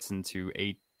of fits into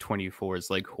A24's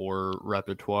like horror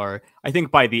repertoire. I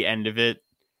think by the end of it,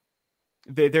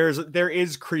 there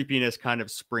is creepiness kind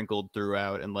of sprinkled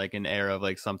throughout, and like an air of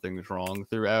like something's wrong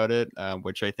throughout it,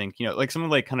 which I think, like something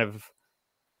like kind of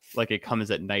like It Comes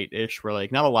at Night-ish, where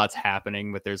like not a lot's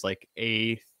happening, but there's like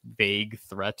a vague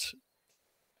threat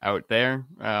out there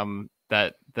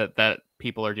that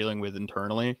people are dealing with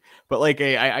internally. But like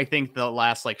I think the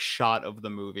last like shot of the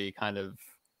movie kind of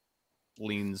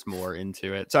leans more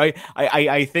into it. So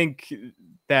I think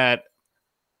that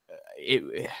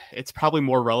it's probably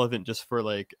more relevant just for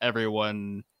like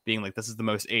everyone being like, this is the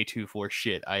most A24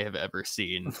 shit I have ever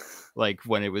seen. Like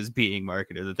when it was being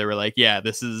marketed, that they were like, yeah,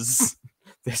 this is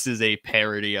a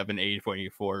parody of an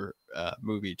A24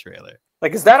 movie trailer.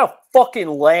 Like, is that a fucking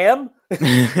lamb?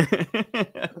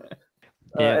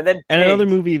 Yeah. And then And another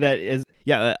Pig. movie that is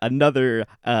another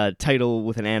title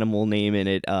with an animal name in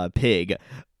it, Pig,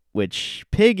 which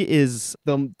Pig is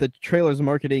the trailer's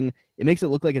marketing. It makes it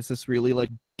look like it's this really like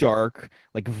dark,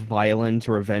 like violent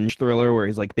revenge thriller where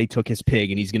he's like they took his pig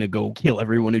and he's gonna go kill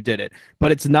everyone who did it.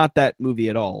 But it's not that movie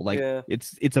at all. Like Yeah.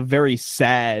 it's a very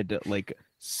sad, like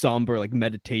somber, like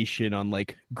meditation on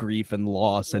like grief and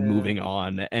loss and Yeah. moving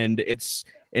on. And it's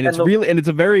And it's the- really and it's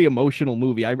a very emotional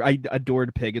movie. I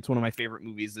adored Pig. It's one of my favorite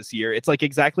movies this year. It's like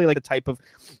exactly like the type of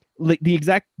like the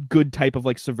exact good type of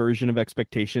like subversion of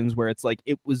expectations where it's like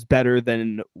it was better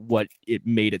than what it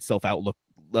made itself out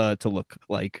to look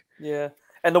like. Yeah.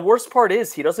 And the worst part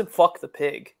is he doesn't fuck the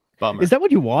pig. Bummer. Is that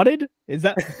what you wanted? Is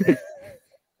that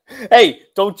Hey,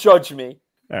 don't judge me.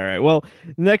 all right? Well,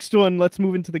 next one, let's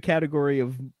move into the category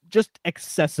of just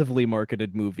excessively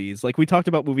marketed movies. Like we talked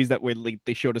about movies that were like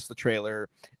they showed us the trailer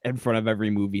in front of every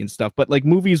movie and stuff, but like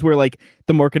movies where like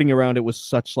the marketing around it was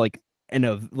such like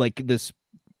like this,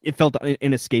 it felt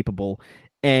inescapable.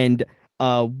 And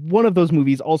one of those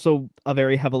movies, also a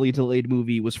very heavily delayed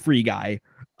movie, was Free Guy.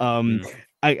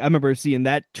 I remember seeing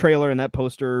that trailer and that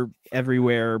poster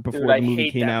everywhere before Dude, I the movie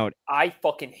hate came that. out. I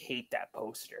fucking hate that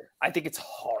poster. I think it's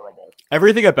horrible.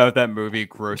 Everything about that movie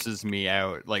grosses me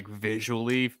out, like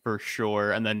visually for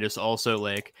sure, and then just also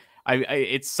like I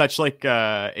it's such like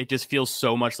it just feels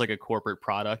so much like a corporate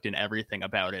product and everything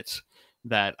about it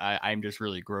that I'm just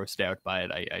really grossed out by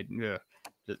it.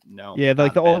 No. Yeah,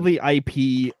 like not all fan. the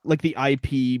IP, like the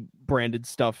IP branded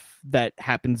stuff that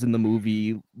happens in the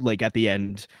movie, like at the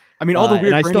end. I mean, all the and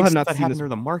weird I still branding have stuff not that seen happened this- through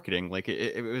the marketing. Like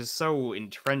it was so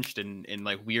entrenched in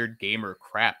like weird gamer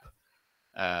crap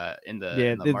in the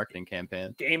Yeah, marketing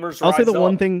campaign. Gamers I'll say rise the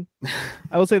one up. thing.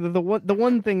 I will say that the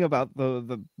one thing about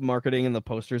the marketing and the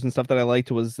posters and stuff that I liked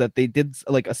was that they did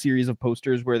like a series of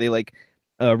posters where they like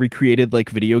recreated like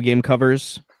video game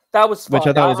covers. That was fun. which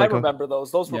I thought was, like, I a- remember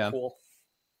those. Those were Yeah. cool.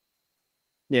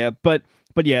 Yeah, but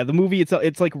yeah, the movie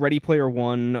it's like Ready Player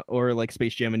One or like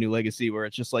Space Jam: A New Legacy, where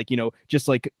it's just like just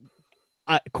like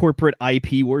corporate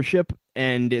IP worship,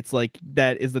 and it's like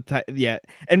that is the type. Yeah,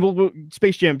 and we'll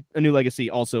Space Jam: A New Legacy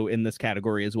also in this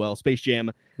category as well. Space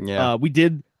Jam. Yeah. We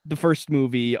did the first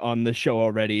movie on the show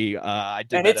already. I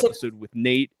did And that it's a- episode with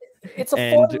Nate. It's a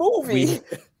And fun movie.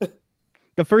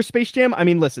 The first Space Jam, I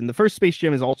mean, listen, the first Space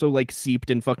Jam is also like seeped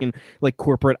in fucking like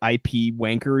corporate IP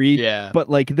wankery. Yeah. But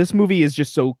like this movie is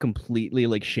just so completely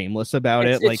like shameless about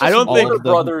It's it. Like just I don't all think- Warner of the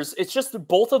Brothers. It's just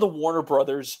both of the Warner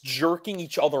Brothers jerking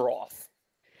each other off.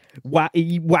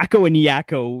 Wacko and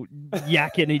Yakko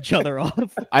yakking each other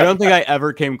off. I don't think I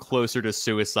ever came closer to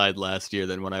suicide last year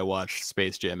than when I watched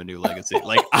Space Jam: A New Legacy.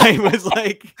 Like I was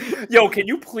like, Yo, can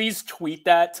you please tweet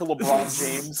that to LeBron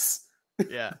James?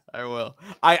 yeah, I will.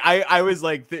 I was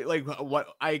like, what?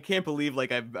 I can't believe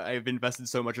like I've invested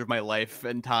so much of my life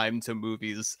and time to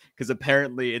movies because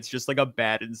apparently it's just like a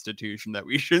bad institution that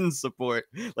we shouldn't support.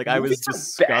 Like I was Movies are bad.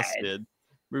 disgusted.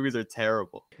 Movies are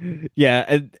terrible.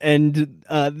 Yeah, and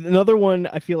another one.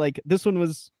 I feel like this one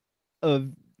was,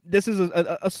 this is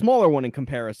a smaller one in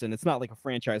comparison. It's not like a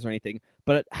franchise or anything,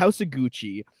 but House of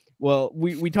Gucci. Well,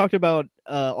 we talked about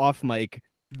off mic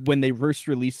when they first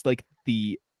released like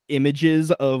the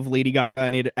images of Lady Gaga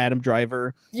and Adam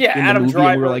Driver, Yeah, in the Adam movie, and we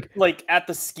Driver, were like at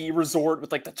the ski resort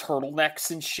with like the turtlenecks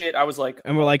and shit. I was like,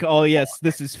 and we're like, oh yes,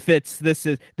 this is Fitz, this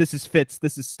is Fitz,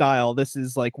 this is style, this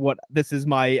is like this is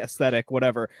my aesthetic,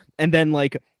 whatever. And then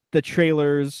like the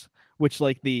trailers, which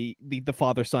like the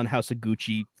father son House of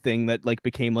Gucci thing that like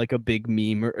became like a big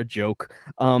meme or a joke.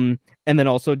 And then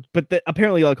also, but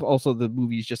apparently like also the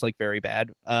movie's just like very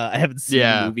bad. I haven't seen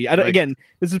Yeah, the movie. I don't, like- again,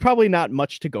 this is probably not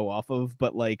much to go off of,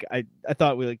 but like I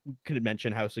thought we could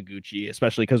mention House of Gucci,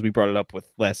 especially because we brought it up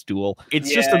with Last Duel.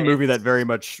 It's just a Yeah, movie that very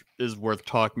much is worth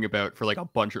talking about for like a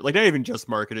bunch of like not even just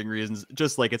marketing reasons.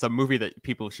 Just like it's a movie that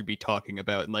people should be talking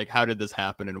about and like how did this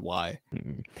happen and why.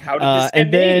 how did this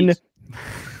and get then made?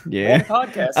 yeah. One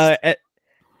podcast.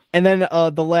 And then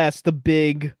the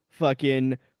big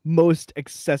fucking most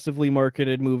excessively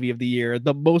marketed movie of the year,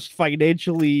 the most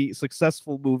financially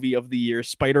successful movie of the year,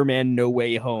 Spider-Man: No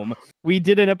Way Home. We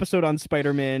did an episode on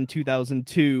Spider-Man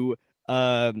 2002.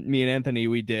 Me and Anthony,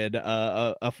 we did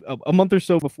a month or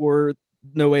so before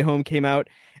No Way Home came out.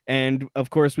 And of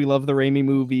course, we love the Raimi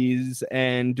movies,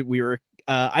 and we were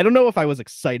I don't know if I was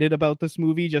excited about this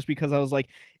movie just because I was like,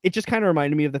 it just kind of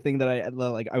reminded me of the thing that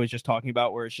I was just talking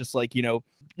about, where it's just like,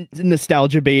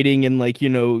 nostalgia baiting and like,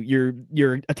 your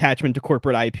attachment to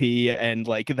corporate IP and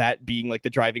like that being like the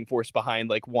driving force behind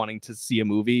like wanting to see a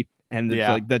movie. And it's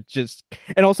Yeah. like that just,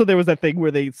 and also there was that thing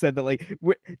where they said that like,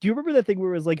 do you remember that thing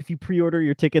where it was like, if you pre-order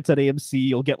your tickets at AMC,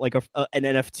 you'll get like an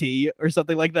NFT or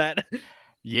something like that?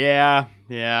 Yeah,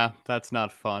 that's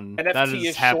not fun. That NFT is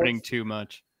is happening short- too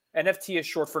much. NFT is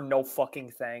short for no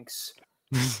fucking thanks.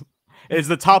 It's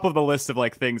the top of the list of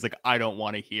like things like I don't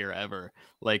want to hear ever.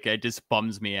 Like it just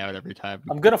bums me out every time.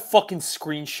 I'm gonna fucking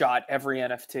screenshot every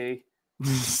NFT.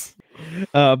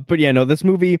 But yeah, no, this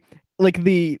movie, like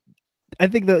I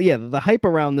think the hype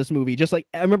around this movie, just like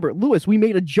I remember, Lewis, we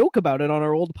made a joke about it on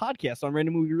our old podcast on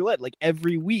Random Movie Roulette. Like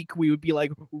every week we would be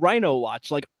like, Rhino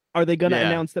Watch, like, are they gonna Yeah.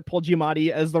 announce that Paul Giamatti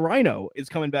as the Rhino is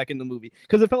coming back in the movie?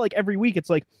 Because it felt like every week it's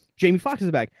like Jamie Foxx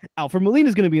is back, Alfred Molina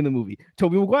is gonna be in the movie,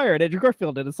 Tobey Maguire and Andrew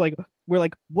Garfield, and it's like we're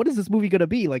like, what is this movie gonna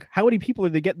be? Like, how many people are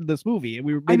they getting this movie? And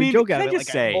we made a joke out can of I it. just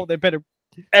Like, say- oh, they better.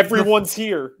 Everyone's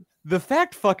here. The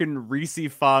fact fucking Reese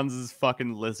Fonz's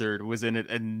fucking lizard was in it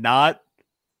and not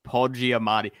Paul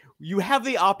Giamatti. You have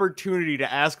the opportunity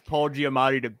to ask Paul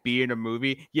Giamatti to be in a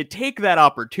movie. You take that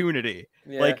opportunity.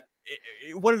 Yeah. Like,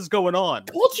 what is going on?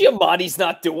 Paul Giamatti's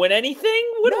not doing anything.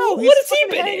 What he's has he fucking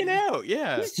been hanging in? out?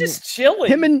 Yeah. He's just chilling.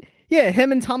 Him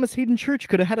and Thomas Hayden Church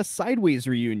could have had a Sideways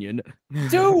reunion.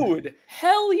 Dude,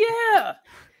 hell yeah.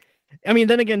 I mean,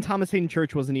 then again, Thomas Hayden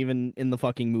Church wasn't even in the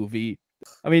fucking movie.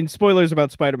 I mean, spoilers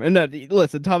about Spider-Man. No,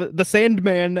 listen, the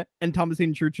Sandman and Thomas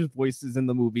Hayden Church's voice is in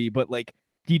the movie, but like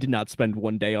he did not spend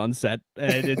one day on set,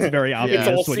 and it's very obvious It's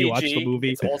all when CG. you watch the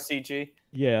movie. It's all CG.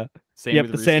 Yeah, Same yep.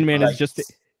 with The Reese Sandman Fonz. is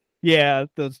just, yeah,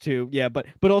 those two. Yeah, but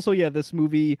also, yeah, this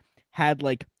movie had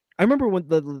like, I remember when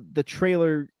the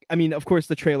trailer. I mean, of course,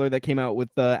 the trailer that came out with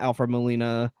Alfred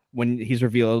Molina when he's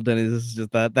revealed and is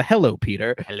just the hello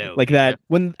Peter. Hello. Like that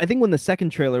when I think when the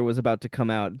second trailer was about to come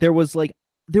out, there was like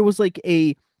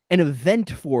an event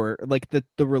for like the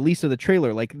release of the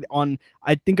trailer, like on,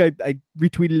 I think I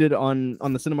retweeted it on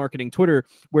the Cinemarketing Twitter,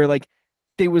 where like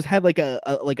they had like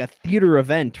a theater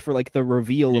event for like the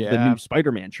reveal of the Yeah. new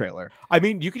Spider-Man trailer. I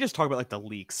mean, you could just talk about like the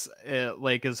leaks,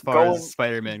 like as far Go- as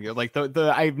Spider-Man go. Like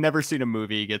the I've never seen a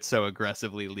movie get so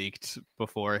aggressively leaked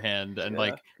beforehand, and Yeah.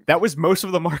 like that was most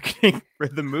of the marketing for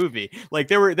the movie. Like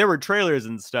there were trailers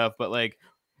and stuff, but like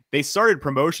they started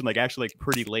promotion like actually like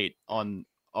pretty late on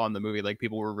the movie. Like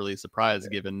people were really surprised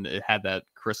given it had that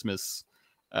Christmas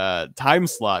time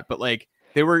slot, but like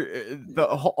they were the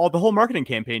whole marketing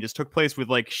campaign just took place with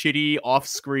like shitty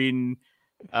off-screen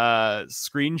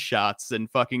screenshots and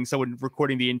fucking someone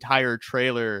recording the entire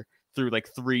trailer through like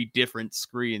 3 different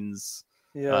screens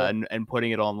and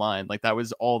putting it online. Like that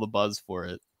was all the buzz for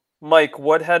it. Mike,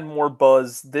 what had more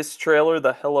buzz? This trailer,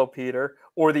 the Hello Peter,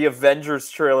 or the Avengers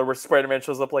trailer where Spider-Man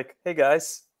shows up like, hey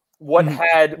guys? What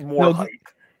had more No, hype?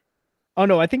 Oh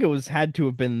no, I think it had to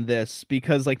have been this,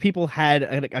 because like people had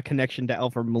a connection to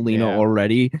Alfred Molina Yeah.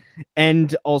 already,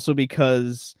 and also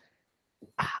because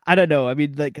I don't know. I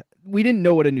mean, like we didn't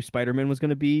know what a new Spider-Man was going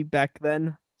to be back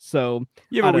then, so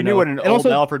Yeah, I but we don't knew know. what an And old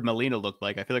also- Alfred Molina looked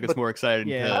like. I feel like it's But- more exciting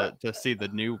yeah. to see the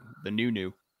new.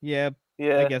 yeah,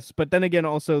 Yeah. I guess. But then again,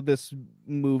 also this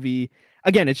movie,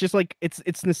 again, it's just like it's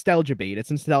nostalgia bait. It's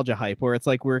nostalgia hype, where it's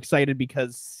like we're excited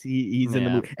because he's in the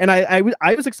Yeah. movie, and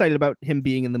I was excited about him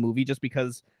being in the movie just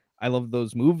because I love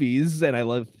those movies and I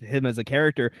love him as a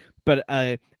character. But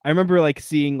I remember like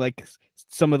seeing like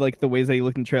some of like the ways that he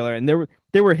looked in the trailer, and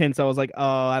there were hints. I was like,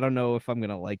 oh, I don't know if I'm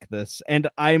gonna like this, and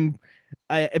I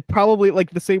probably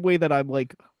like the same way that I'm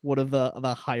like one of the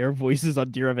higher voices on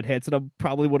Dear Evan Hansen. I'm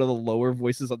probably one of the lower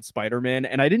voices on Spider-Man,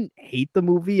 and I didn't hate the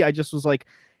movie. I just was like,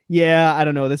 yeah, I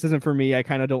don't know, this isn't for me. I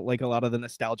kind of don't like a lot of the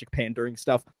nostalgic pandering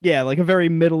stuff. Yeah, like a very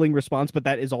middling response, but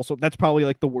that's probably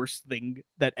like the worst thing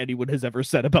that anyone has ever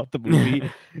said about the movie.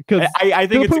 Because I think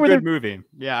the it's a point where good movie.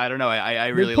 Yeah, I don't know. I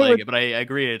really point like where- it, but I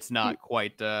agree it's not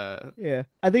quite. yeah,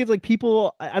 I think it's like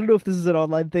people. I don't know if this is an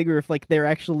online thing or if like they're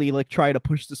actually like trying to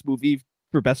push this movie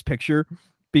for Best Picture,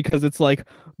 because it's like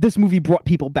this movie brought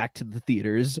people back to the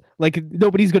theaters. Like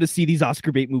nobody's gonna see these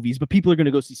Oscar bait movies, but people are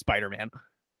gonna go see Spider-Man.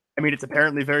 I mean, it's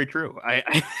apparently very true. I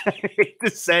hate to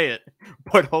say it,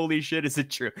 but holy shit, is it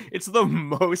true? It's the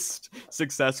most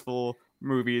successful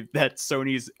movie that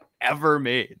Sony's ever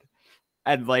made.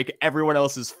 and like everyone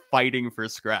else is fighting for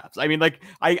scraps. I mean, like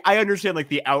I understand like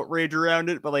the outrage around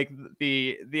it, but like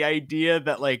the idea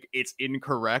that like it's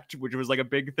incorrect, which was like a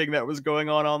big thing that was going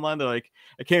on online. They're like,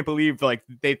 I can't believe like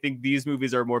they think these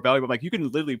movies are more valuable. Like, you can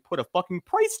literally put a fucking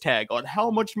price tag on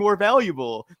how much more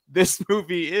valuable this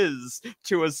movie is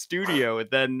to a studio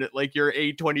than like your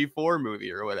A24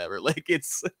 movie or whatever. Like,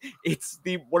 it's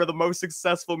the one of the most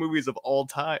successful movies of all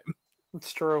time.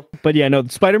 It's true. But yeah, no,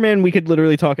 Spider-Man, we could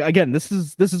literally talk again. This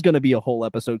is going to be a whole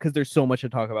episode because there's so much to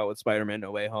talk about with Spider-Man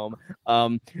No Way Home.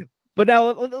 But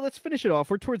now let's finish it off.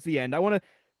 We're towards the end.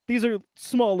 These are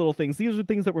small little things. These are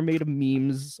things that were made of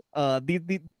memes. Yeah,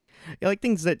 like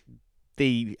things that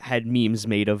they had memes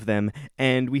made of them.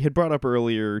 And we had brought up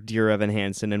earlier Dear Evan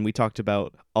Hansen, and we talked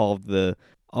about all the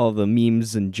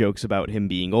memes and jokes about him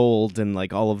being old, and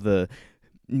like all of the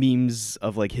memes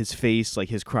of like his face, like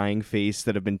his crying face,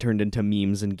 that have been turned into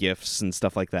memes and gifs and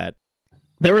stuff like that.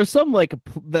 There were some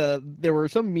there were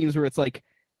some memes where it's like,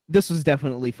 this was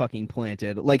definitely fucking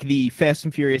planted, like the Fast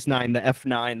and Furious 9, the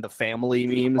F9, the family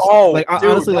memes. Oh, like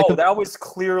dude, honestly, like that was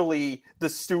clearly the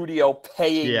studio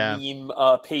paying meme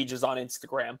pages on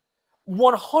Instagram.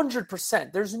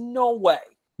 100%. There's no way.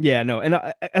 Yeah, no, and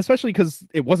especially because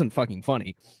it wasn't fucking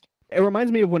funny. It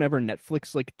reminds me of whenever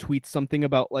Netflix like tweets something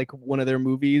about like one of their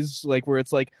movies, like where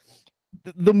it's like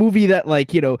the movie that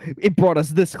like, you know, it brought us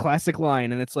this classic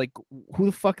line, and it's like, who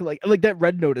the fuck, like that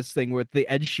Red Notice thing with the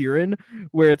Ed Sheeran,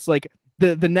 where it's like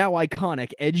the now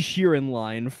iconic Ed Sheeran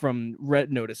line from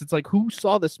Red Notice. It's like, who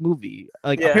saw this movie?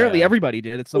 Like, apparently everybody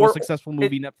did. It's the most successful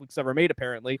movie Netflix ever made.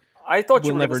 Apparently, I thought you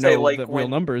we'll were never going to say know like the real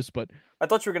numbers, but I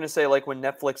thought you were going to say like when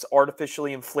Netflix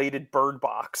artificially inflated Bird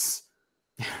Box.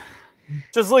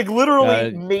 Just like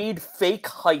literally made fake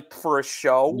hype for a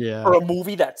show, for a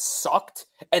movie that sucked,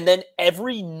 and then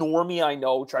every normie I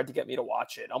know tried to get me to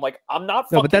watch it. I'm like, I'm not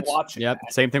fucking watching. Yeah,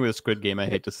 that. Same thing with Squid Game. I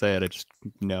hate to say it, I just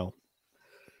no.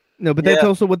 No, but that's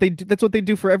also what they do. That's what they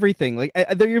do for everything. Like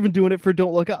they're even doing it for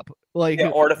Don't Look Up. Like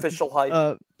artificial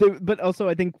hype. But also,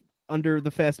 I think under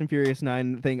the Fast and Furious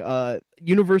 9 thing,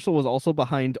 Universal was also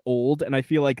behind Old, and I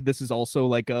feel like this is also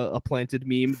like a planted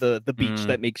meme. The beach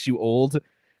that makes you old.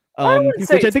 I wouldn't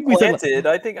say which it's I think we planted. said,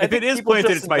 I think if it is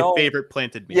planted, it's my favorite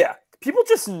planted meme. Yeah, people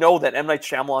just know that M. Night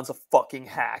Shyamalan's a fucking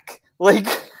hack. Like,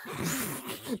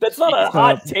 that's not a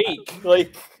hot take.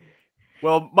 Like,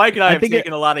 well, Mike and I have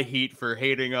taken a lot of heat for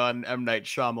hating on M. Night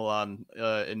Shyamalan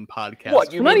in podcasts.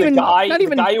 What, you mean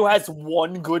the guy who has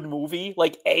one good movie?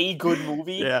 Like, a good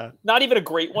movie? Yeah. Not even a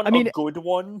great one, a good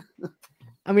one?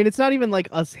 I mean, it's not even like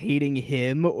us hating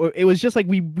him. It was just like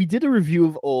we did a review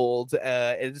of Old.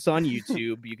 It's on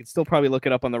YouTube. You can still probably look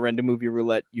it up on the Random Movie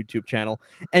Roulette YouTube channel.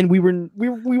 And we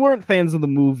weren't fans of the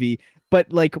movie,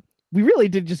 but like we really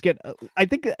did just get. I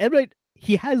think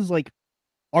he has like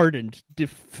ardent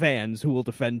fans who will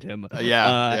defend him.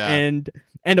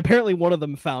 And apparently one of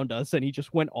them found us, and he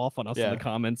just went off on us in the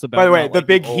comments about. By the way, the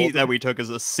big heat that we took is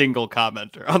a single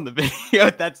commenter on the video.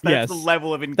 That's the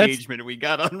level of engagement we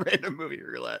got on Random Movie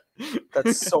Roulette.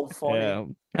 That's so funny. Yeah.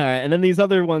 All right, and then these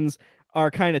other ones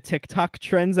are kind of TikTok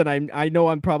trends, and I know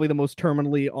I'm probably the most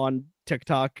terminally on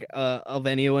TikTok of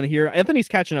anyone here. Anthony's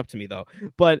catching up to me though.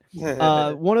 But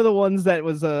one of the ones that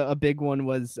was a big one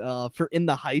was for In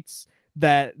the Heights.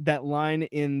 That line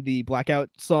in the Blackout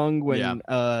song when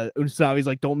Usnavi's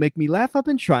like, "Don't make me laugh, I've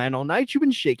been trying all night, you've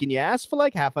been shaking your ass for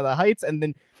like half of the heights," and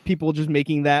then people just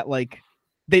making that like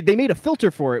they made a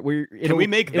filter for it where can we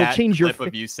make that change clip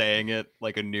of you saying it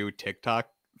like a new TikTok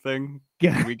thing?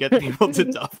 Yeah. Can we get people to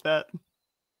duff that?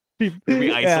 Can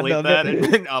we isolate that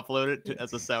and upload it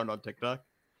as a sound on TikTok?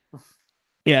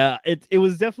 Yeah, it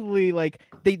was definitely like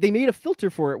they made a filter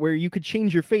for it where you could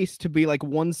change your face to be like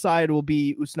one side will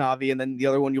be Usnavi and then the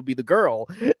other one you'll be the girl,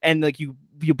 and like you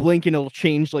blink and it'll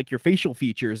change like your facial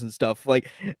features and stuff,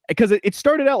 like because it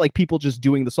started out like people just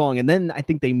doing the song, and then I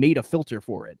think they made a filter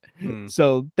for it.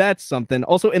 So that's something.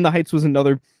 Also, In the Heights was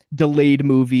another delayed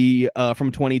movie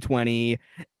from 2020,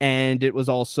 and it was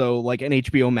also like an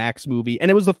HBO Max movie, and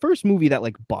it was the first movie that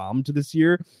like bombed this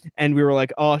year, and we were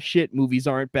like, oh shit, movies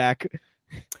aren't back.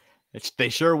 They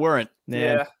sure weren't.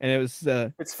 Yeah, and it was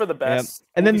it's for the best.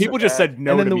 And then people just said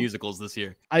no to musicals this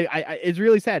year. I it's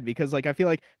really sad because like I feel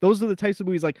like those are the types of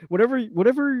movies like whatever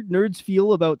nerds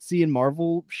feel about seeing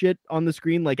Marvel shit on the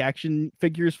screen, like action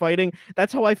figures fighting.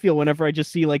 That's how I feel whenever I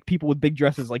just see like people with big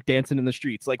dresses like dancing in the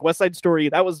streets. Like West Side Story,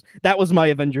 that was my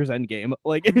Avengers Endgame.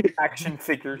 Like action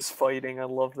figures fighting. I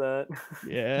love that.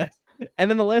 Yeah. And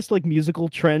then the last like musical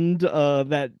trend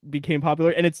that became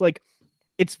popular, and it's like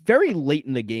it's very late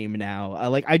in the game now.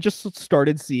 Like I just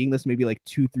started seeing this maybe like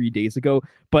 2-3 days ago,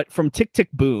 but from Tick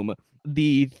Tick Boom,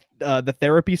 the the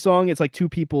therapy song. It's like two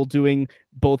people doing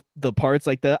both the parts,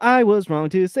 like the "I was wrong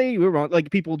to say you were wrong," like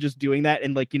people just doing that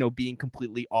and like being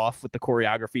completely off with the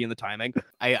choreography and the timing.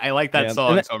 I like that Yeah.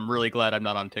 song, And so I'm really glad I'm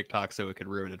not on TikTok, so it could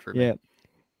ruin it for me. Yeah.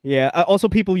 Yeah. Also,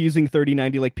 people using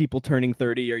 3090, like people turning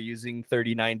 30 are using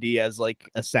 3090 as like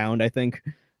a sound, I think.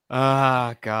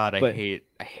 Ah, God, But- I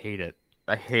hate it.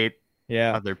 I hate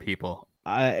Yeah. other people.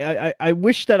 I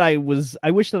wish that I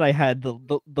had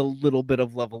the little bit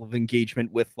of level of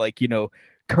engagement with like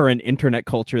current internet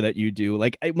culture that you do.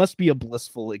 Like it must be a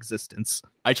blissful existence.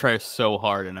 I try so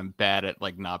hard, and I'm bad at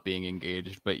like not being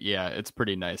engaged. But yeah, it's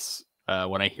pretty nice.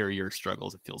 When I hear your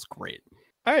struggles, it feels great.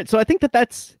 All right, so I think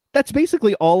that's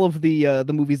basically all of the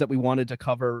movies that we wanted to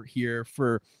cover here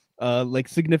for like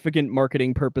significant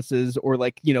marketing purposes, or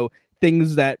like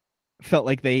things that felt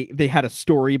like they had a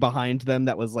story behind them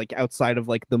that was like outside of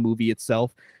like the movie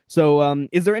itself. So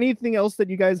is there anything else that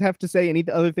you guys have to say? Any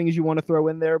other things you want to throw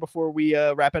in there before we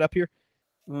wrap it up here?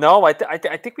 No, I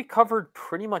think we covered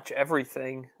pretty much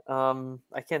everything.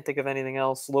 I can't think of anything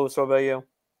else. Louis, what about you?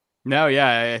 No,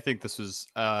 yeah, I think this was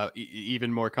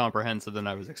even more comprehensive than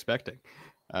I was expecting.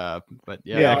 But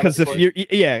Yeah, because if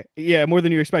honestly. you're more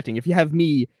than you're expecting. If you have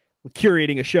me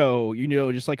curating a show,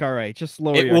 just like, all right, just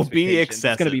lower It your will be expectations.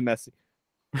 It's gonna be excessive.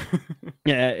 messy.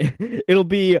 Yeah, it'll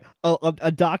be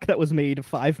a doc that was made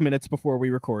 5 minutes before we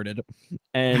recorded,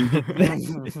 and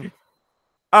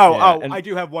Yeah, and- I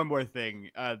do have one more thing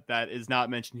that is not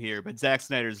mentioned here, but Zack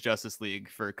Snyder's Justice League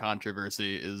for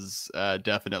controversy is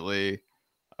definitely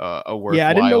a worthwhile yeah,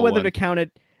 I didn't know whether one. to count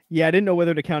it. Yeah, I didn't know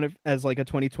whether to count it as like a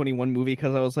 2021 movie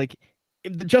because I was like,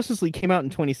 the Justice League came out in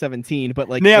 2017, but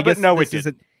like, Yeah, I but guess no, this it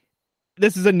isn't.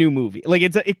 This is a new movie. Like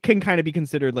it can kind of be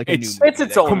considered like a new It's- movie. It's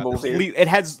its that own came out this movie. year. It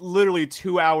has literally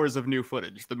 2 hours of new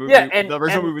footage. The movie, Yeah, and- the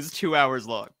original and- movie was 2 hours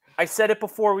long. I said it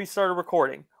before we started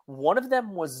recording. One of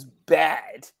them was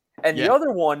bad, and Yeah. the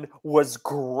other one was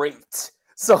great.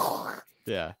 So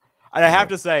Yeah, and I have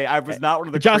to say, I was not one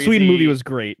of The the Joss Whedon movie crazy- was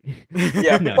great.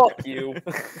 yeah, No. fuck you.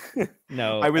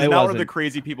 No, I was it not one of the wasn't.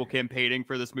 crazy people campaigning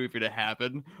for this movie to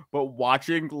happen, but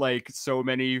watching like so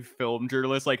many film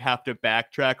journalists like have to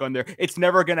backtrack on their "it's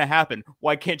never gonna happen.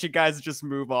 Why can't you guys just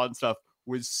move on?" stuff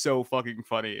was so fucking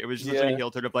funny. It was just Yeah. a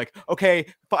heel turn of like, okay,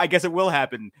 I guess it will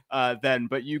happen then,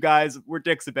 but you guys were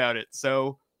dicks about it,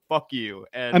 so fuck you.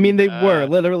 And I mean, they were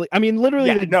literally. I mean, literally,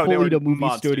 yeah, they no, they bullied were a movie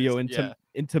monsters, studio yeah.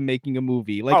 into making a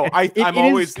movie. Like, oh, I'm it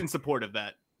always is- in support of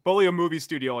that. Bully a movie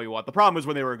studio all you want. The problem was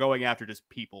when they were going after just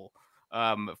people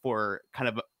for kind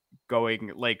of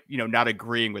going like, not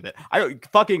agreeing with it. I don't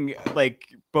fucking like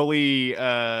bully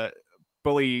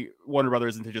Warner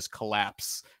Brothers into just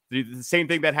collapse. The same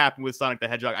thing that happened with Sonic the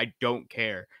Hedgehog. I don't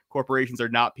care. Corporations are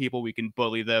not people. We can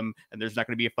bully them, and there's not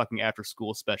going to be a fucking after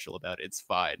school special about it. It's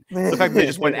fine. The fact that they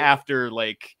just went after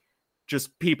like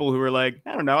just people who were like,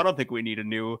 I don't know, I don't think we need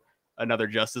another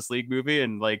Justice League movie,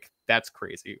 and like that's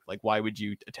crazy. Like, why would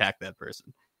you attack that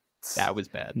person? That was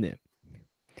bad. Yeah.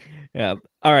 Yeah.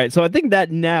 All right. So I think that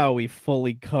now we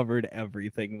fully covered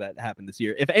everything that happened this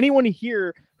year. If anyone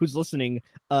here who's listening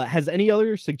has any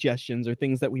other suggestions or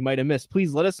things that we might have missed,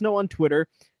 please let us know on Twitter.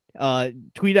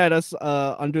 Tweet at us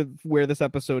under where this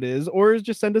episode is, or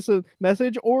just send us a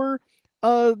message, or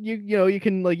you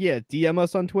can DM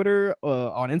us on Twitter,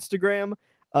 on Instagram.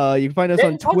 You can find us Get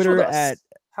on in touch Twitter with us. at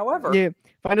However,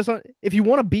 find us on, if you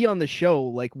want to be on the show,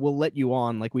 like we'll let you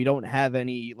on. Like we don't have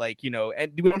any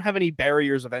and we don't have any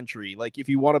barriers of entry. Like if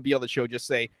you want to be on the show, just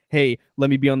say, hey, let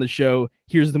me be on the show,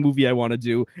 here's the movie I want to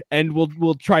do, and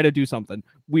we'll try to do something.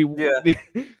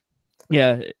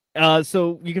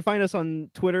 So you can find us on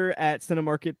Twitter at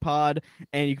CinemarketPod,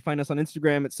 and you can find us on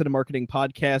Instagram at Cinemarketing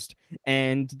Podcast,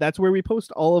 and that's where we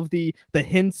post all of the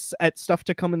hints at stuff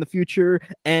to come in the future,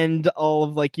 and all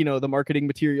of the marketing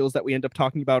materials that we end up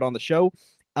talking about on the show.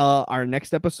 Our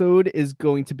next episode is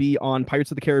going to be on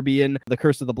Pirates of the Caribbean, The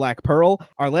Curse of the Black Pearl.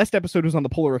 Our last episode was on the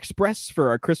Polar Express for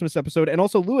our Christmas episode, and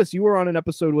also Lewis, you were on an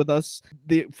episode with us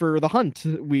for The Hunt.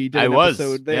 We did an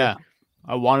episode there. Yeah.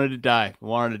 I wanted to die. I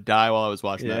wanted to die while I was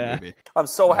watching that movie. I'm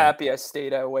so happy I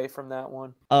stayed away from that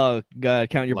one. Oh God,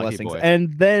 count your Lucky blessings. boy.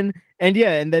 And then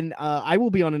I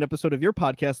will be on an episode of your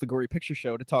podcast, The Gory Picture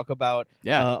Show, to talk about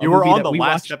Yeah, a you were movie on that the we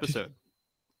last watched. episode.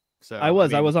 So I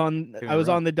was mean, on two in I a was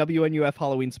row. on the WNUF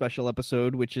Halloween special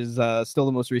episode, which is still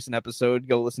the most recent episode.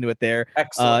 Go listen to it there.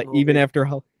 Excellent. Even movie. after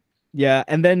yeah,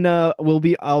 and then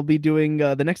I'll be doing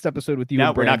the next episode with you. Now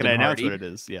and we're not Brandon going to announce Hardy. what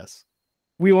it is. Yes.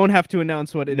 We won't have to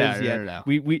announce what it is No, yet. no.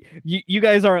 You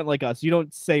guys aren't like us. You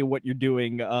don't say what you're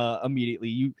doing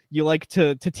immediately. You like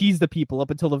to tease the people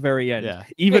up until the very end. Yeah.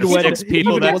 Even when Six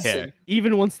people even that once, care.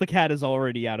 even once the cat is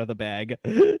already out of the bag.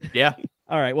 Yeah.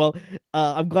 All right. Well,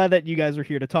 I'm glad that you guys are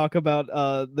here to talk about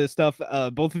this stuff.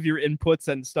 Both of your inputs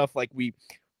and stuff like we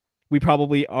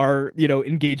probably are,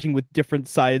 engaging with different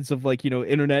sides of like,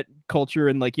 internet culture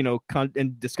and like,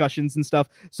 and discussions and stuff.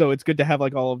 So it's good to have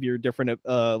like all of your different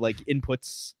like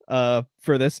inputs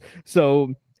for this.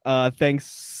 So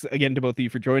thanks again to both of you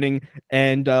for joining,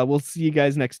 and we'll see you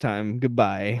guys next time.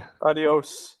 Goodbye.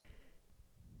 Adios.